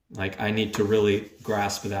 Like, I need to really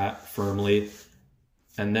grasp that firmly.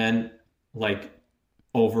 And then like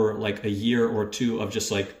over like a year or two of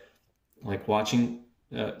just like watching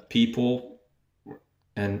people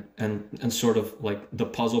and sort of like the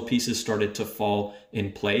puzzle pieces started to fall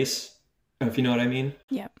in place, if you know what I mean.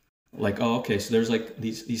 Yeah. Like, oh, okay, so there's like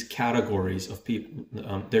these categories of people.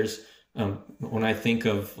 There's when I think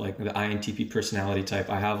of like the INTP personality type,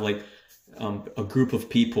 I have like a group of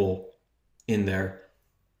people in there,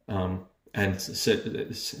 and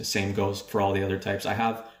same goes for all the other types. I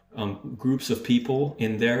have groups of people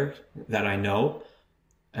in there that I know.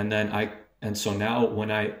 And so now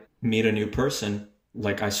when I meet a new person,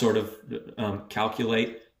 like I sort of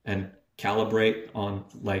calculate and calibrate on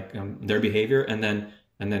like their behavior, and then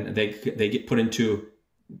they get put into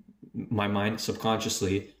my mind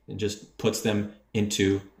subconsciously. It just puts them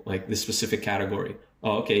into like this specific category.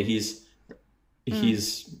 Oh, okay, he's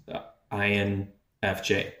INFJ,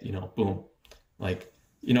 you know, boom. Like,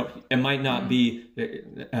 you know, it might not be,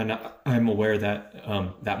 and I'm aware that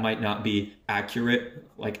that might not be accurate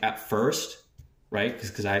like at first, right?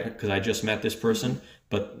 Because I just met this person,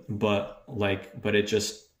 but it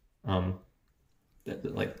just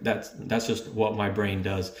like that's just what my brain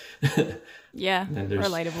does. Yeah,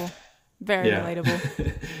 relatable, very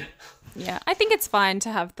relatable. Yeah, I think it's fine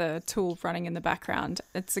to have the tool running in the background.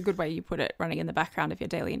 It's a good way you put it, running in the background of your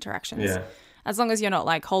daily interactions. Yeah. As long as you're not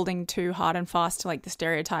like holding too hard and fast to like the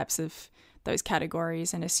stereotypes of those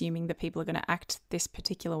categories and assuming that people are going to act this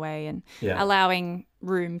particular way, and allowing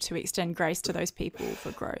room to extend grace to those people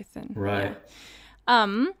for growth. And right.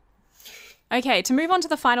 Yeah. Okay, to move on to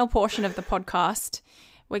the final portion of the podcast,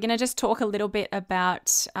 we're going to just talk a little bit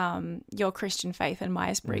about your Christian faith and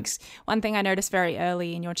Myers-Briggs. One thing I noticed very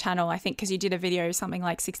early in your channel, I think because you did a video, something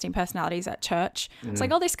like 16 personalities at church. It's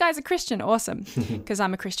like, oh, this guy's a Christian. Awesome. Because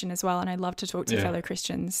I'm a Christian as well, and I love to talk to fellow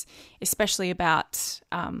Christians, especially about,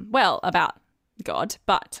 about God,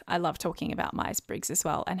 but I love talking about Myers-Briggs as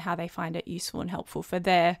well and how they find it useful and helpful for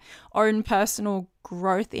their own personal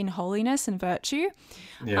growth in holiness and virtue.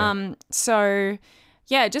 Yeah. So,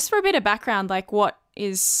 yeah, just for a bit of background, like what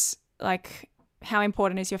is like, how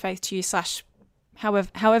important is your faith to you, /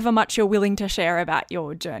 however much you're willing to share about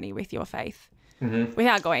your journey with your faith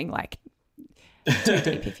without going like too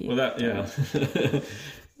deep if you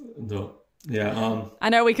no. Yeah. I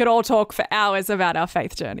know we could all talk for hours about our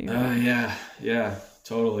faith journey. Yeah,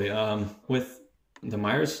 totally. With the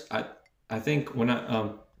Myers, I think when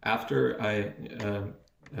after I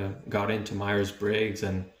got into Myers-Briggs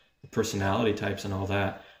and personality types and all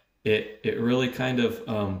that, it really kind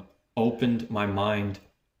of opened my mind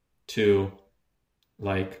to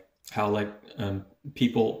like how like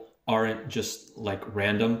people aren't just like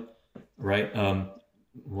random, right?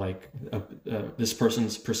 This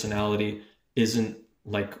person's personality isn't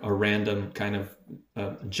like a random kind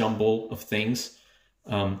of jumble of things.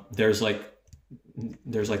 There's like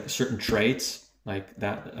certain traits like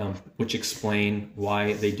that which explain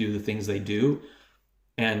why they do the things they do.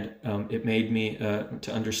 And it made me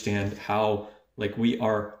to understand how like we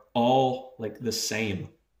are all like the same,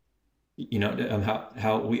 you know,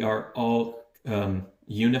 how we are all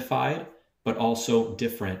unified, but also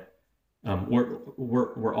different.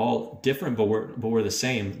 We're all different, but we're the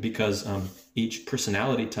same because each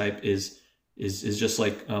personality type is just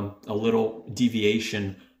like a little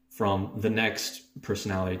deviation from the next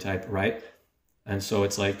personality type, right? And so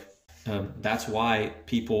it's like that's why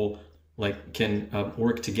people like can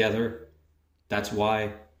work together. That's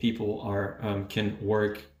why people are can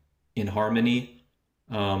work in harmony,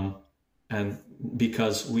 and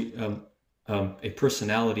because we a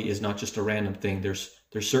personality is not just a random thing. There's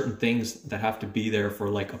certain things that have to be there for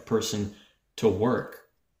like a person to work,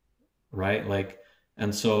 right? Like,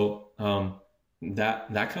 and so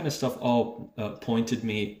that kind of stuff all pointed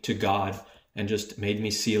me to God and just made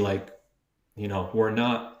me see like, you know, we're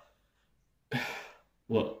not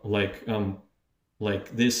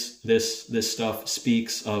like this stuff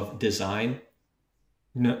speaks of design.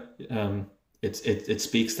 You know, it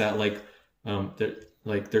speaks that like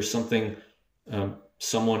there's something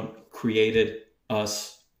someone created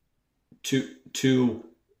us to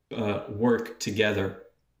work together,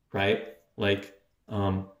 right? Like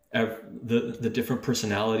the different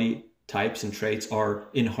personality types and traits are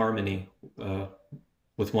in harmony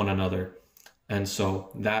with one another, and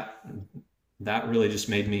so that really just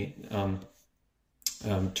made me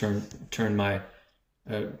turn my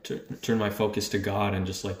focus to God and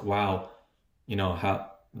just like, wow, you know, how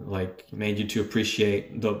like made you to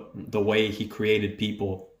appreciate the way he created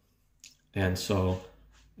people. And so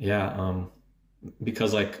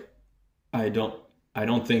because like I don't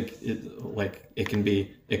think it can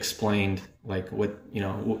be explained like with, you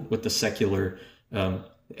know, with the secular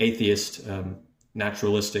atheist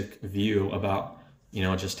naturalistic view about, you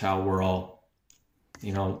know, just how we're all,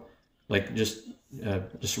 you know, like just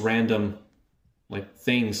random like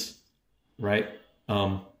things, right?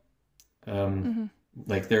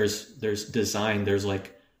 Like there's design, there's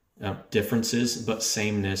like differences, but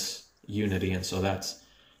sameness, unity, and so that's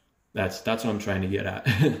what I'm trying to get at.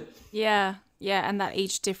 Yeah, and that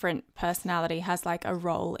each different personality has like a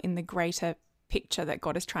role in the greater picture that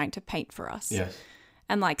God is trying to paint for us. Yes.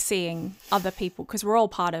 and like seeing other people, because we're all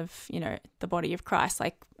part of, you know, the body of Christ,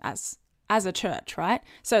 like as a church, right?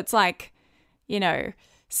 So it's like, you know,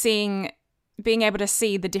 being able to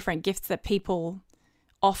see the different gifts that people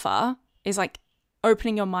offer is like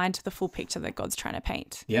opening your mind to the full picture that God's trying to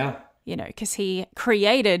paint. Yeah. You know, because he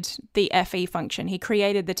created the FE function, he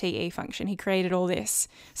created the TE function, he created all this.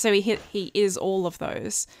 So he is all of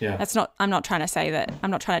those. Yeah. I'm not trying to say that, I'm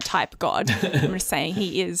not trying to type God. I'm just saying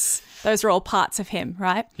he is, those are all parts of him,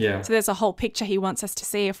 right? Yeah. So there's a whole picture he wants us to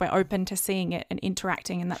see if we're open to seeing it and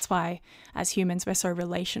interacting. And that's why as humans, we're so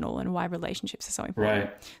relational and why relationships are so important.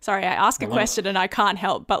 Right. Sorry, I ask a question and I can't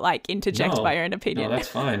help but like interject my own opinion. No, that's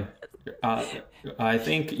fine. I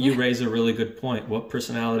think you raise a really good point. What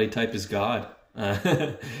personality type is God? Oh,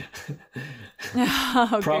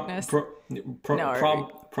 goodness.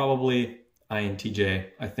 Probably INTJ,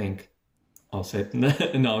 I think. I'll say. No,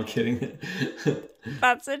 I'm kidding.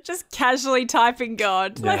 That's it, just casually typing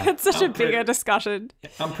God. Yeah, like, it's such a bigger discussion.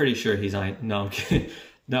 I'm pretty sure he's No, I'm kidding.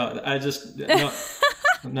 No, I just...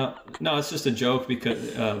 No, it's just a joke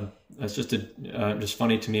because... it's just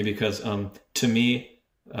funny to me because to me...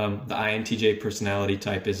 the INTJ personality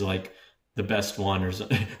type is like the best one,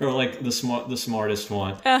 or like the smartest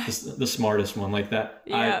one, the smartest one, like that.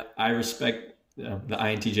 Yeah. I respect the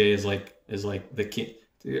INTJ is like the king.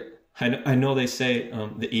 I know they say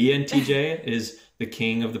the ENTJ is the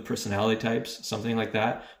king of the personality types, something like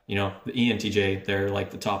that. You know, the ENTJ, they're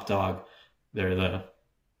like the top dog. They're the,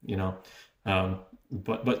 you know,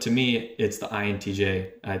 but to me, it's the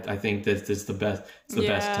INTJ. I think that it's the best. It's the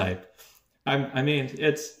best type. I mean,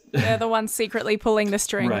 it's... They're the ones secretly pulling the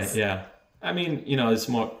strings. Right, yeah. I mean, you know, it's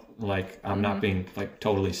more like, I'm not being like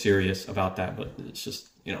totally serious about that, but it's just,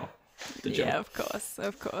 you know, the joke. Yeah, of course.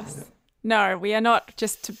 Yeah. No, we are not,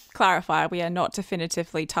 just to clarify, we are not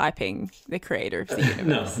definitively typing the creator of the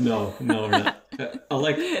universe. No, we're not.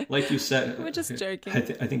 Like you said... We're just joking. I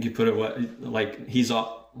think you put it like, he's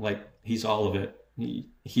all of it.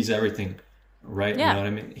 He's everything, right? Yeah. You know what I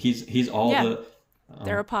mean? He's all the...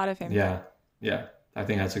 they're a part of him. Yeah. I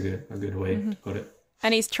think that's a good way to put it.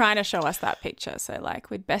 And he's trying to show us that picture. So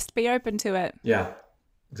like, we'd best be open to it. Yeah,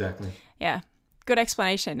 exactly. Yeah. Good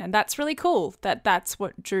explanation. And that's really cool that's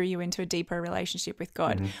what drew you into a deeper relationship with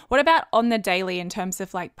God. Mm-hmm. What about on the daily in terms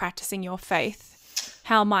of like practicing your faith?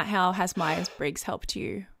 How has Myers-Briggs helped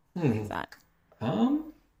you with that?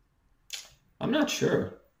 I'm not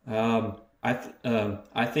sure.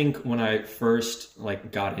 I think when I first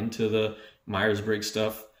like got into the Myers-Briggs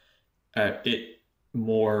stuff, it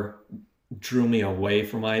more drew me away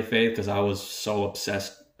from my faith because I was so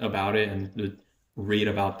obsessed about it and would read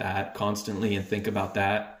about that constantly and think about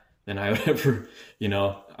that than I would ever, you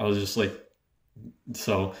know, I was just like,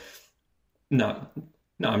 so no,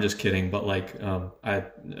 I'm just kidding. But like,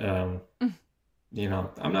 you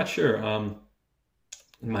know, I'm not sure. In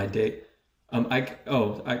my day,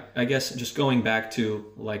 I guess just going back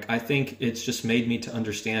to like, I think it's just made me to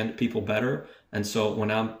understand people better. And so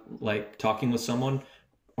when I'm like talking with someone,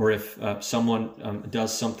 or if someone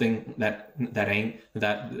does something that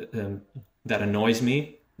annoys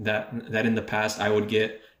me, that in the past I would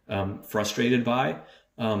get frustrated by,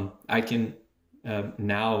 I can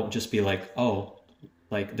now just be like, oh,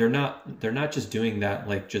 like they're not just doing that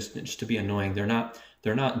like just to be annoying. They're not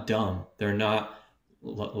dumb. They're not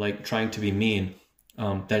like trying to be mean.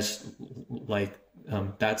 That's like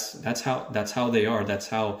that's how they are. That's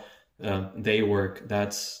how they work.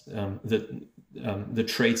 That's the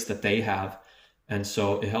traits that they have. And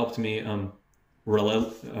so it helped me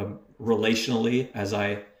relationally as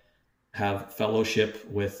I have fellowship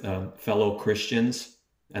with fellow Christians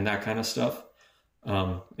and that kind of stuff.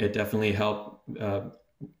 It definitely helped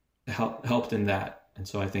in that. And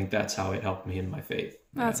so I think that's how it helped me in my faith.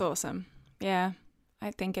 That's awesome. Yeah. I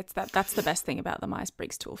think that's the best thing about the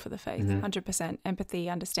Myers-Briggs tool for the faith. 100% empathy,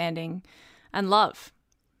 understanding, and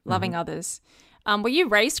loving others. Were you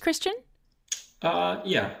raised Christian?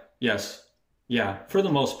 Yes. For the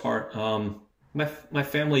most part. My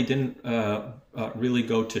family didn't really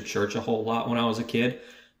go to church a whole lot when I was a kid.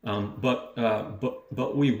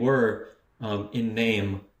 But we were in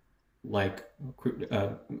name like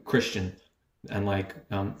Christian, and like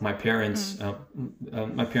my parents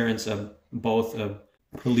both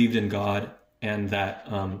believed in God, and that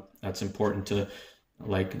that's important to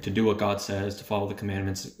do what God says, to follow the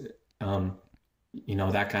commandments, you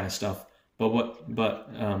know, that kind of stuff. But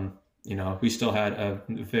you know, we still had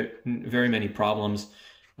very many problems,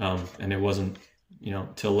 and it wasn't, you know,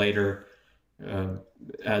 till later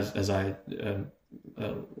as I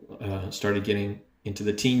started getting into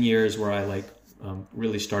the teen years where I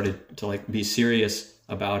really started to be serious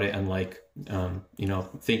about it and like, you know,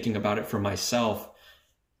 thinking about it for myself,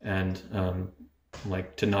 and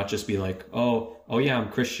like to not just be like, oh yeah, I'm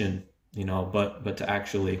Christian, you know, but to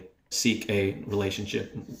actually seek a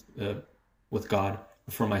relationship with God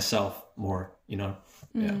for myself more, you know.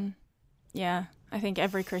 Yeah, I think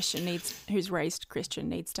every Christian who's raised Christian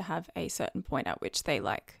needs to have a certain point at which they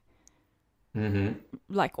like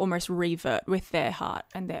almost revert with their heart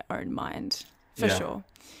and their own mind, for sure.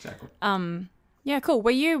 Exactly. Yeah, cool. Were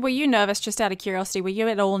you nervous, just out of curiosity, were you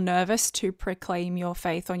at all nervous to proclaim your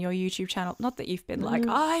faith on your YouTube channel? Not that you've been like,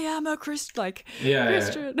 I am a Christian,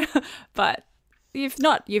 Christian, but you've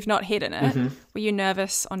not hidden it. Were you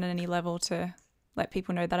nervous on any level to let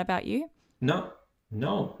people know that about you? No,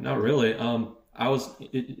 not really. I was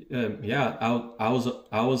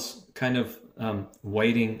kind of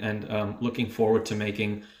waiting and looking forward to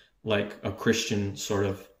making like a Christian sort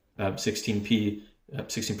of 16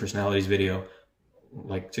 personalities video,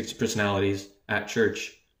 like 60 personalities at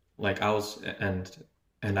church. Like I was, and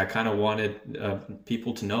I kind of wanted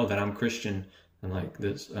people to know that I'm Christian and like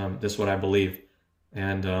this is what I believe.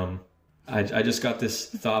 And I just got this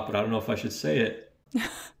thought, but I don't know if I should say it.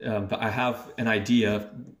 But I have an idea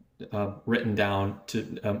written down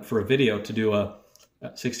for a video to do a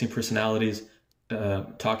 16 personalities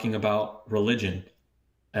talking about religion,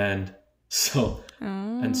 and so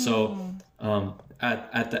at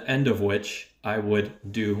the end of which I would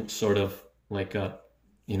do sort of like a,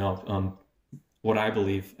 you know, what I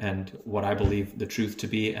believe and what I believe the truth to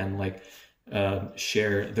be, and like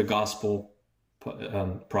share the gospel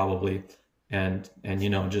probably, and you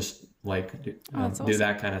know, just like do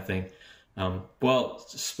that kind of thing. Well,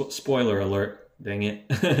 spoiler alert, dang it.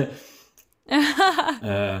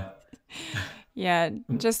 Yeah,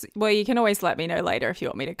 well, you can always let me know later if you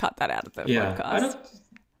want me to cut that out of the podcast.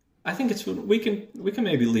 I think we can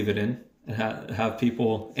maybe leave it in and have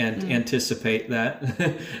people anticipate that.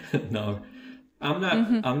 No,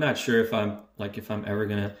 I'm not sure if I'm ever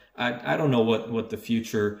gonna. I don't know what the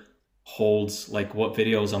future holds, like what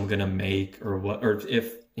videos I'm gonna make, or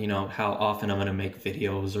if, you know, how often I'm gonna make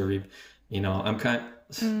videos, or, you know, I'm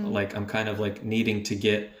kind of like needing to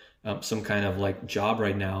get some kind of like job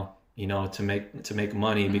right now, you know, to make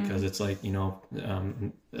money, because it's like, you know,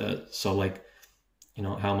 so like, you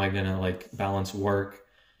know, how am I gonna like balance work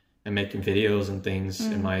and making videos and things?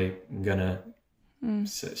 Am I gonna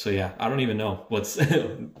so yeah, I don't even know what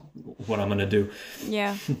I'm gonna do.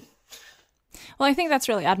 Yeah. Well, I think that's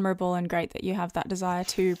really admirable and great that you have that desire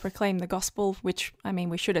to proclaim the gospel, which, I mean,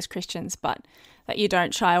 we should as Christians, but that you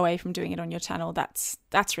don't shy away from doing it on your channel. That's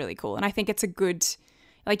really cool. And I think it's a good,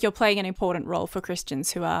 like, you're playing an important role for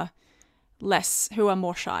Christians who are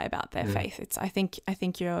more shy about their faith. I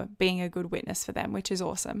think you're being a good witness for them, which is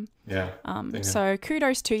awesome. Yeah. So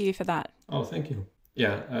kudos to you for that. Oh, thank you.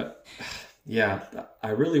 Yeah. Yeah. I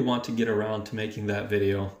really want to get around to making that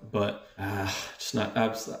video, but just not.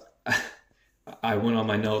 I went on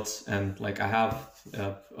my notes and like I have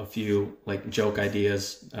a few like joke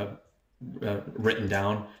ideas written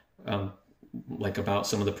down, like about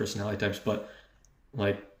some of the personality types, but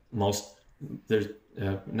like there's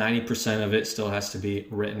 90% of it still has to be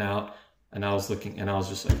written out. And I was looking and I was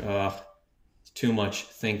just like, it's too much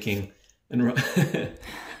thinking, and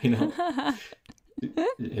you know,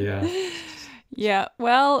 yeah. Yeah,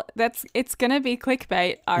 well, it's gonna be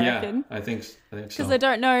clickbait, I reckon. I think so. Because I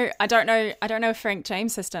don't know if Frank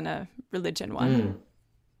James has done a religion one.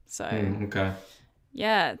 So okay.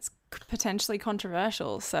 Yeah, it's potentially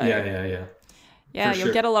controversial. So yeah. Yeah, For you'll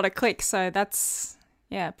sure. get a lot of clicks. So that's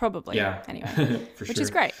probably. Yeah. Anyway, For which sure. is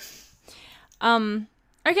great.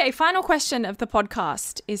 Okay, final question of the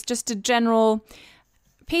podcast is just a general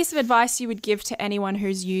piece of advice you would give to anyone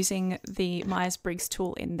who's using the Myers-Briggs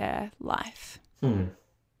tool in their life.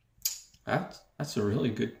 That's a really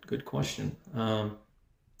good question.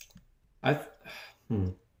 I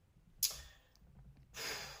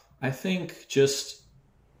think just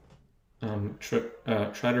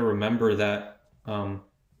try to remember that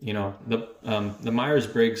you know, the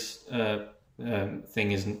Myers-Briggs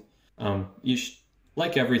thing isn't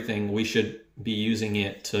like everything, we should be using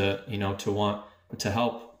it to, you know, to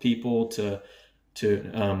help people, to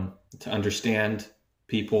understand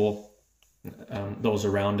people, those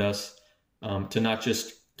around us, to not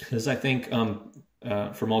just, because I think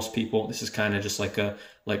for most people this is kind of just like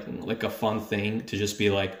a fun thing to just be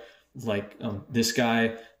like this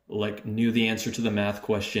guy like knew the answer to the math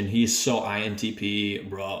question, he's so INTP,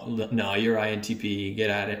 bro, no, you're INTP, get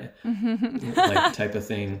at it, like type of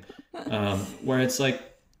thing, where it's like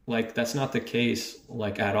that's not the case,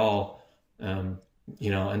 like, at all,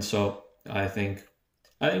 you know. And so I think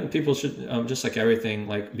I think people should just like everything,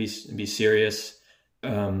 like be serious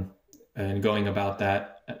and going about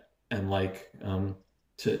that, and like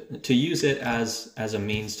to use it as a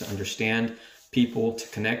means to understand people, to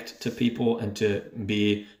connect to people, and to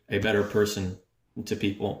be a better person to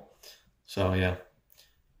people. So yeah.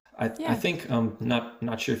 I think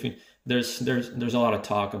not sure if you, there's a lot of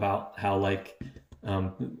talk about how like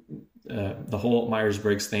the whole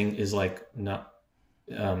Myers-Briggs thing is like not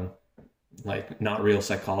real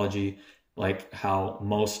psychology, like how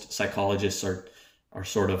most psychologists are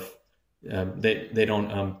sort of they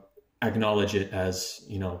don't acknowledge it as,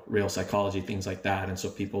 you know, real psychology, things like that. And so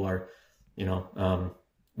people are, you know,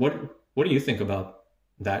 what do you think about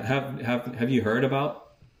that? Have you heard about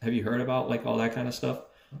like all that kind of stuff?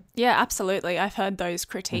 Yeah, absolutely. I've heard those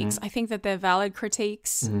critiques. I think that they're valid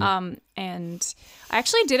critiques. And I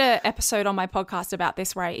actually did an episode on my podcast about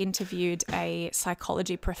this where I interviewed a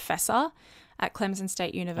psychology professor at Clemson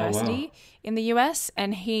State University in the US,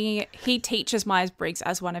 and he teaches Myers-Briggs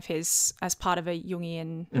as one of his, as part of a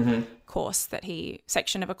Jungian course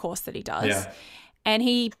section of a course that he does. Yeah. And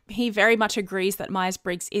he very much agrees that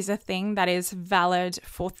Myers-Briggs is a thing that is valid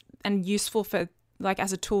for and useful for, like,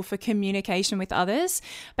 as a tool for communication with others.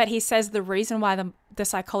 But he says the reason why the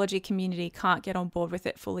psychology community can't get on board with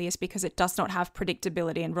it fully is because it does not have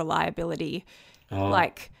predictability and reliability,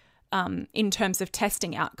 in terms of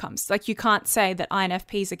testing outcomes. Like, you can't say that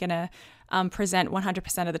INFPs are going to present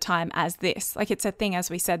 100% of the time as this. Like, it's a thing,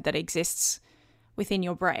 as we said, that exists within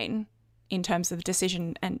your brain in terms of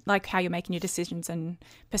decision and like how you're making your decisions and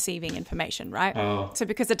perceiving information, right? So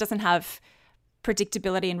because it doesn't have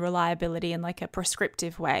predictability and reliability in like a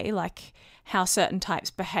prescriptive way, like how certain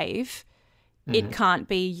types behave, it can't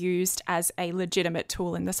be used as a legitimate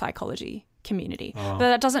tool in the psychology community. But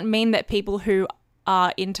that doesn't mean that people who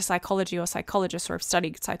are into psychology or psychologists or have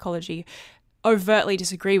studied psychology overtly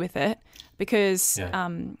disagree with it, because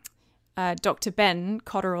Dr. Ben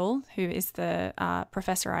Cotterill, who is the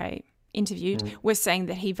professor I interviewed, was saying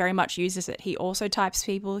that he very much uses it. He also types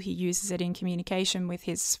people. He uses it in communication with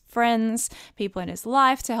his friends, people in his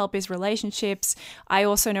life, to help his relationships. I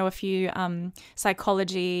also know a few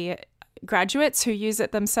psychology graduates who use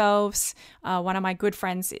it themselves. One of my good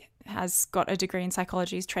friends has got a degree in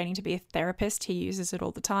psychology, is training to be a therapist. He uses it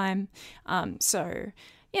all the time. So,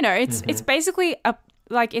 you know, it's basically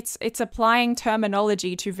it's applying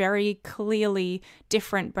terminology to very clearly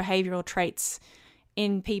different behavioral traits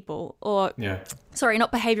in people, or sorry,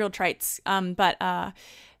 not behavioral traits, but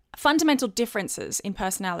fundamental differences in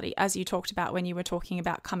personality, as you talked about when you were talking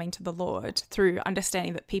about coming to the Lord, through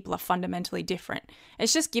understanding that people are fundamentally different.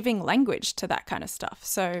 It's just giving language to that kind of stuff.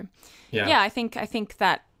 So I think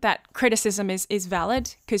that criticism is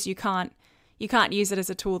valid, because you can't use it as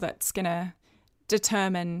a tool that's going to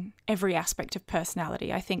determine every aspect of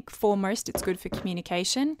personality. I think foremost it's good for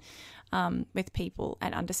communication with people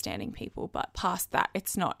and understanding people, but past that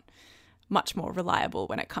it's not much more reliable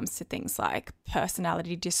when it comes to things like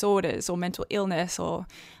personality disorders or mental illness, or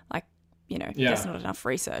like, you know, there's not enough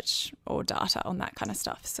research or data on that kind of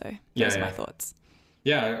stuff. So those are my thoughts.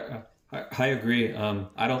 Yeah, I agree.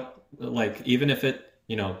 I don't like, even if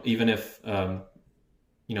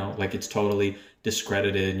like it's totally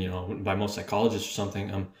discredited, you know, by most psychologists or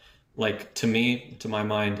something, like to my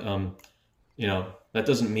mind, you know, that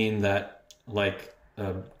doesn't mean that like,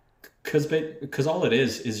 because all it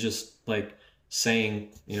is just like saying,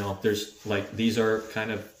 you know, there's like, these are kind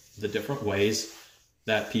of the different ways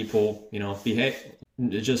that people, you know, behave,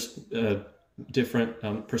 just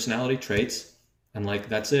different personality traits, and like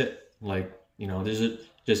that's it. Like, you know, there's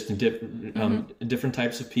just different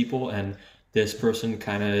types of people, and this person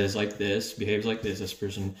kind of is like this, behaves like this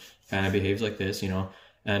person kind of behaves like this, you know.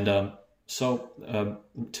 And so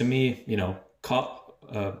to me, you know,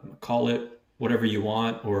 call it whatever you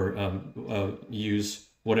want, or use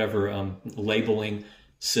whatever labeling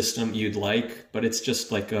system you'd like, but it's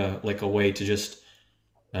just like a way to just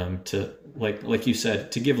to like you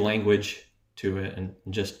said, to give language to it, and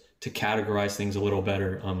just to categorize things a little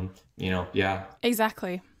better. You know,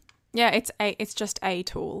 exactly. Yeah, it's just a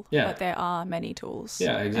tool, but there are many tools.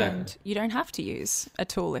 Yeah, exactly. And you don't have to use a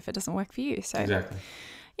tool if it doesn't work for you. So exactly.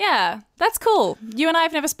 Yeah, that's cool. You and I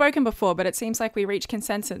have never spoken before, but it seems like we reach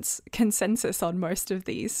consensus on most of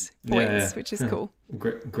these points, which is cool.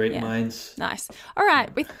 Great minds. Nice. All right.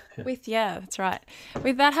 That's right.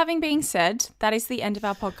 With that having been said, that is the end of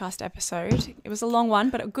our podcast episode. It was a long one,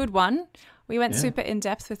 but a good one. We went Yeah. super in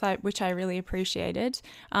depth with that, which I really appreciated.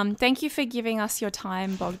 Thank you for giving us your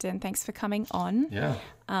time, Bogdan. Thanks for coming on. Yeah.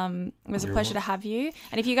 It was a pleasure to have you.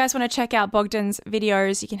 And if you guys want to check out Bogdan's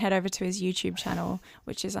videos, you can head over to his YouTube channel,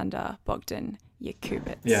 which is under Bogdan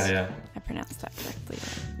Yakubets. Yeah. I pronounced that correctly.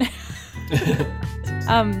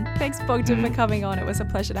 Thanks, Bogdan, for coming on. It was a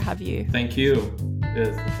pleasure to have you. Thank you.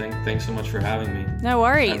 Thanks so much for having me. No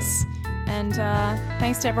worries. And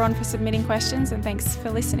thanks to everyone for submitting questions, and thanks for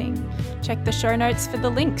listening. Check the show notes for the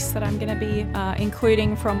links that I'm going to be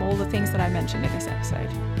including from all the things that I mentioned in this episode.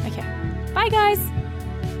 Okay. Bye, guys.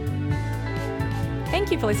 Thank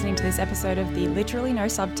you for listening to this episode of the Literally No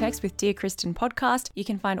Subtext with Dear Kristen podcast. You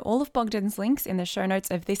can find all of Bogdan's links in the show notes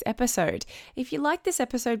of this episode. If you like this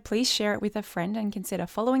episode, please share it with a friend and consider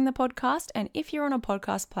following the podcast. And if you're on a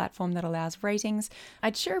podcast platform that allows ratings,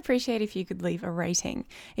 I'd sure appreciate if you could leave a rating.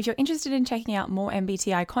 If you're interested in checking out more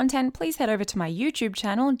MBTI content, please head over to my YouTube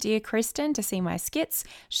channel, Dear Kristen, to see my skits,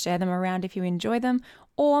 share them around if you enjoy them,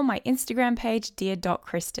 or my Instagram page,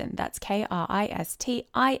 dear.kristen. That's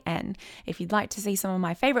Kristin. If you'd like to see some of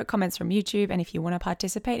my favorite comments from YouTube and if you want to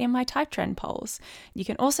participate in my type trend polls. You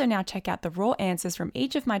can also now check out the raw answers from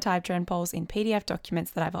each of my type trend polls in PDF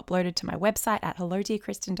documents that I've uploaded to my website at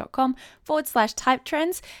hellodearkristen.com/type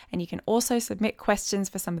trends. And you can also submit questions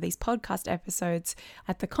for some of these podcast episodes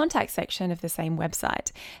at the contact section of the same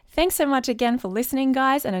website. Thanks so much again for listening,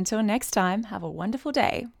 guys. And until next time, have a wonderful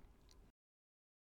day.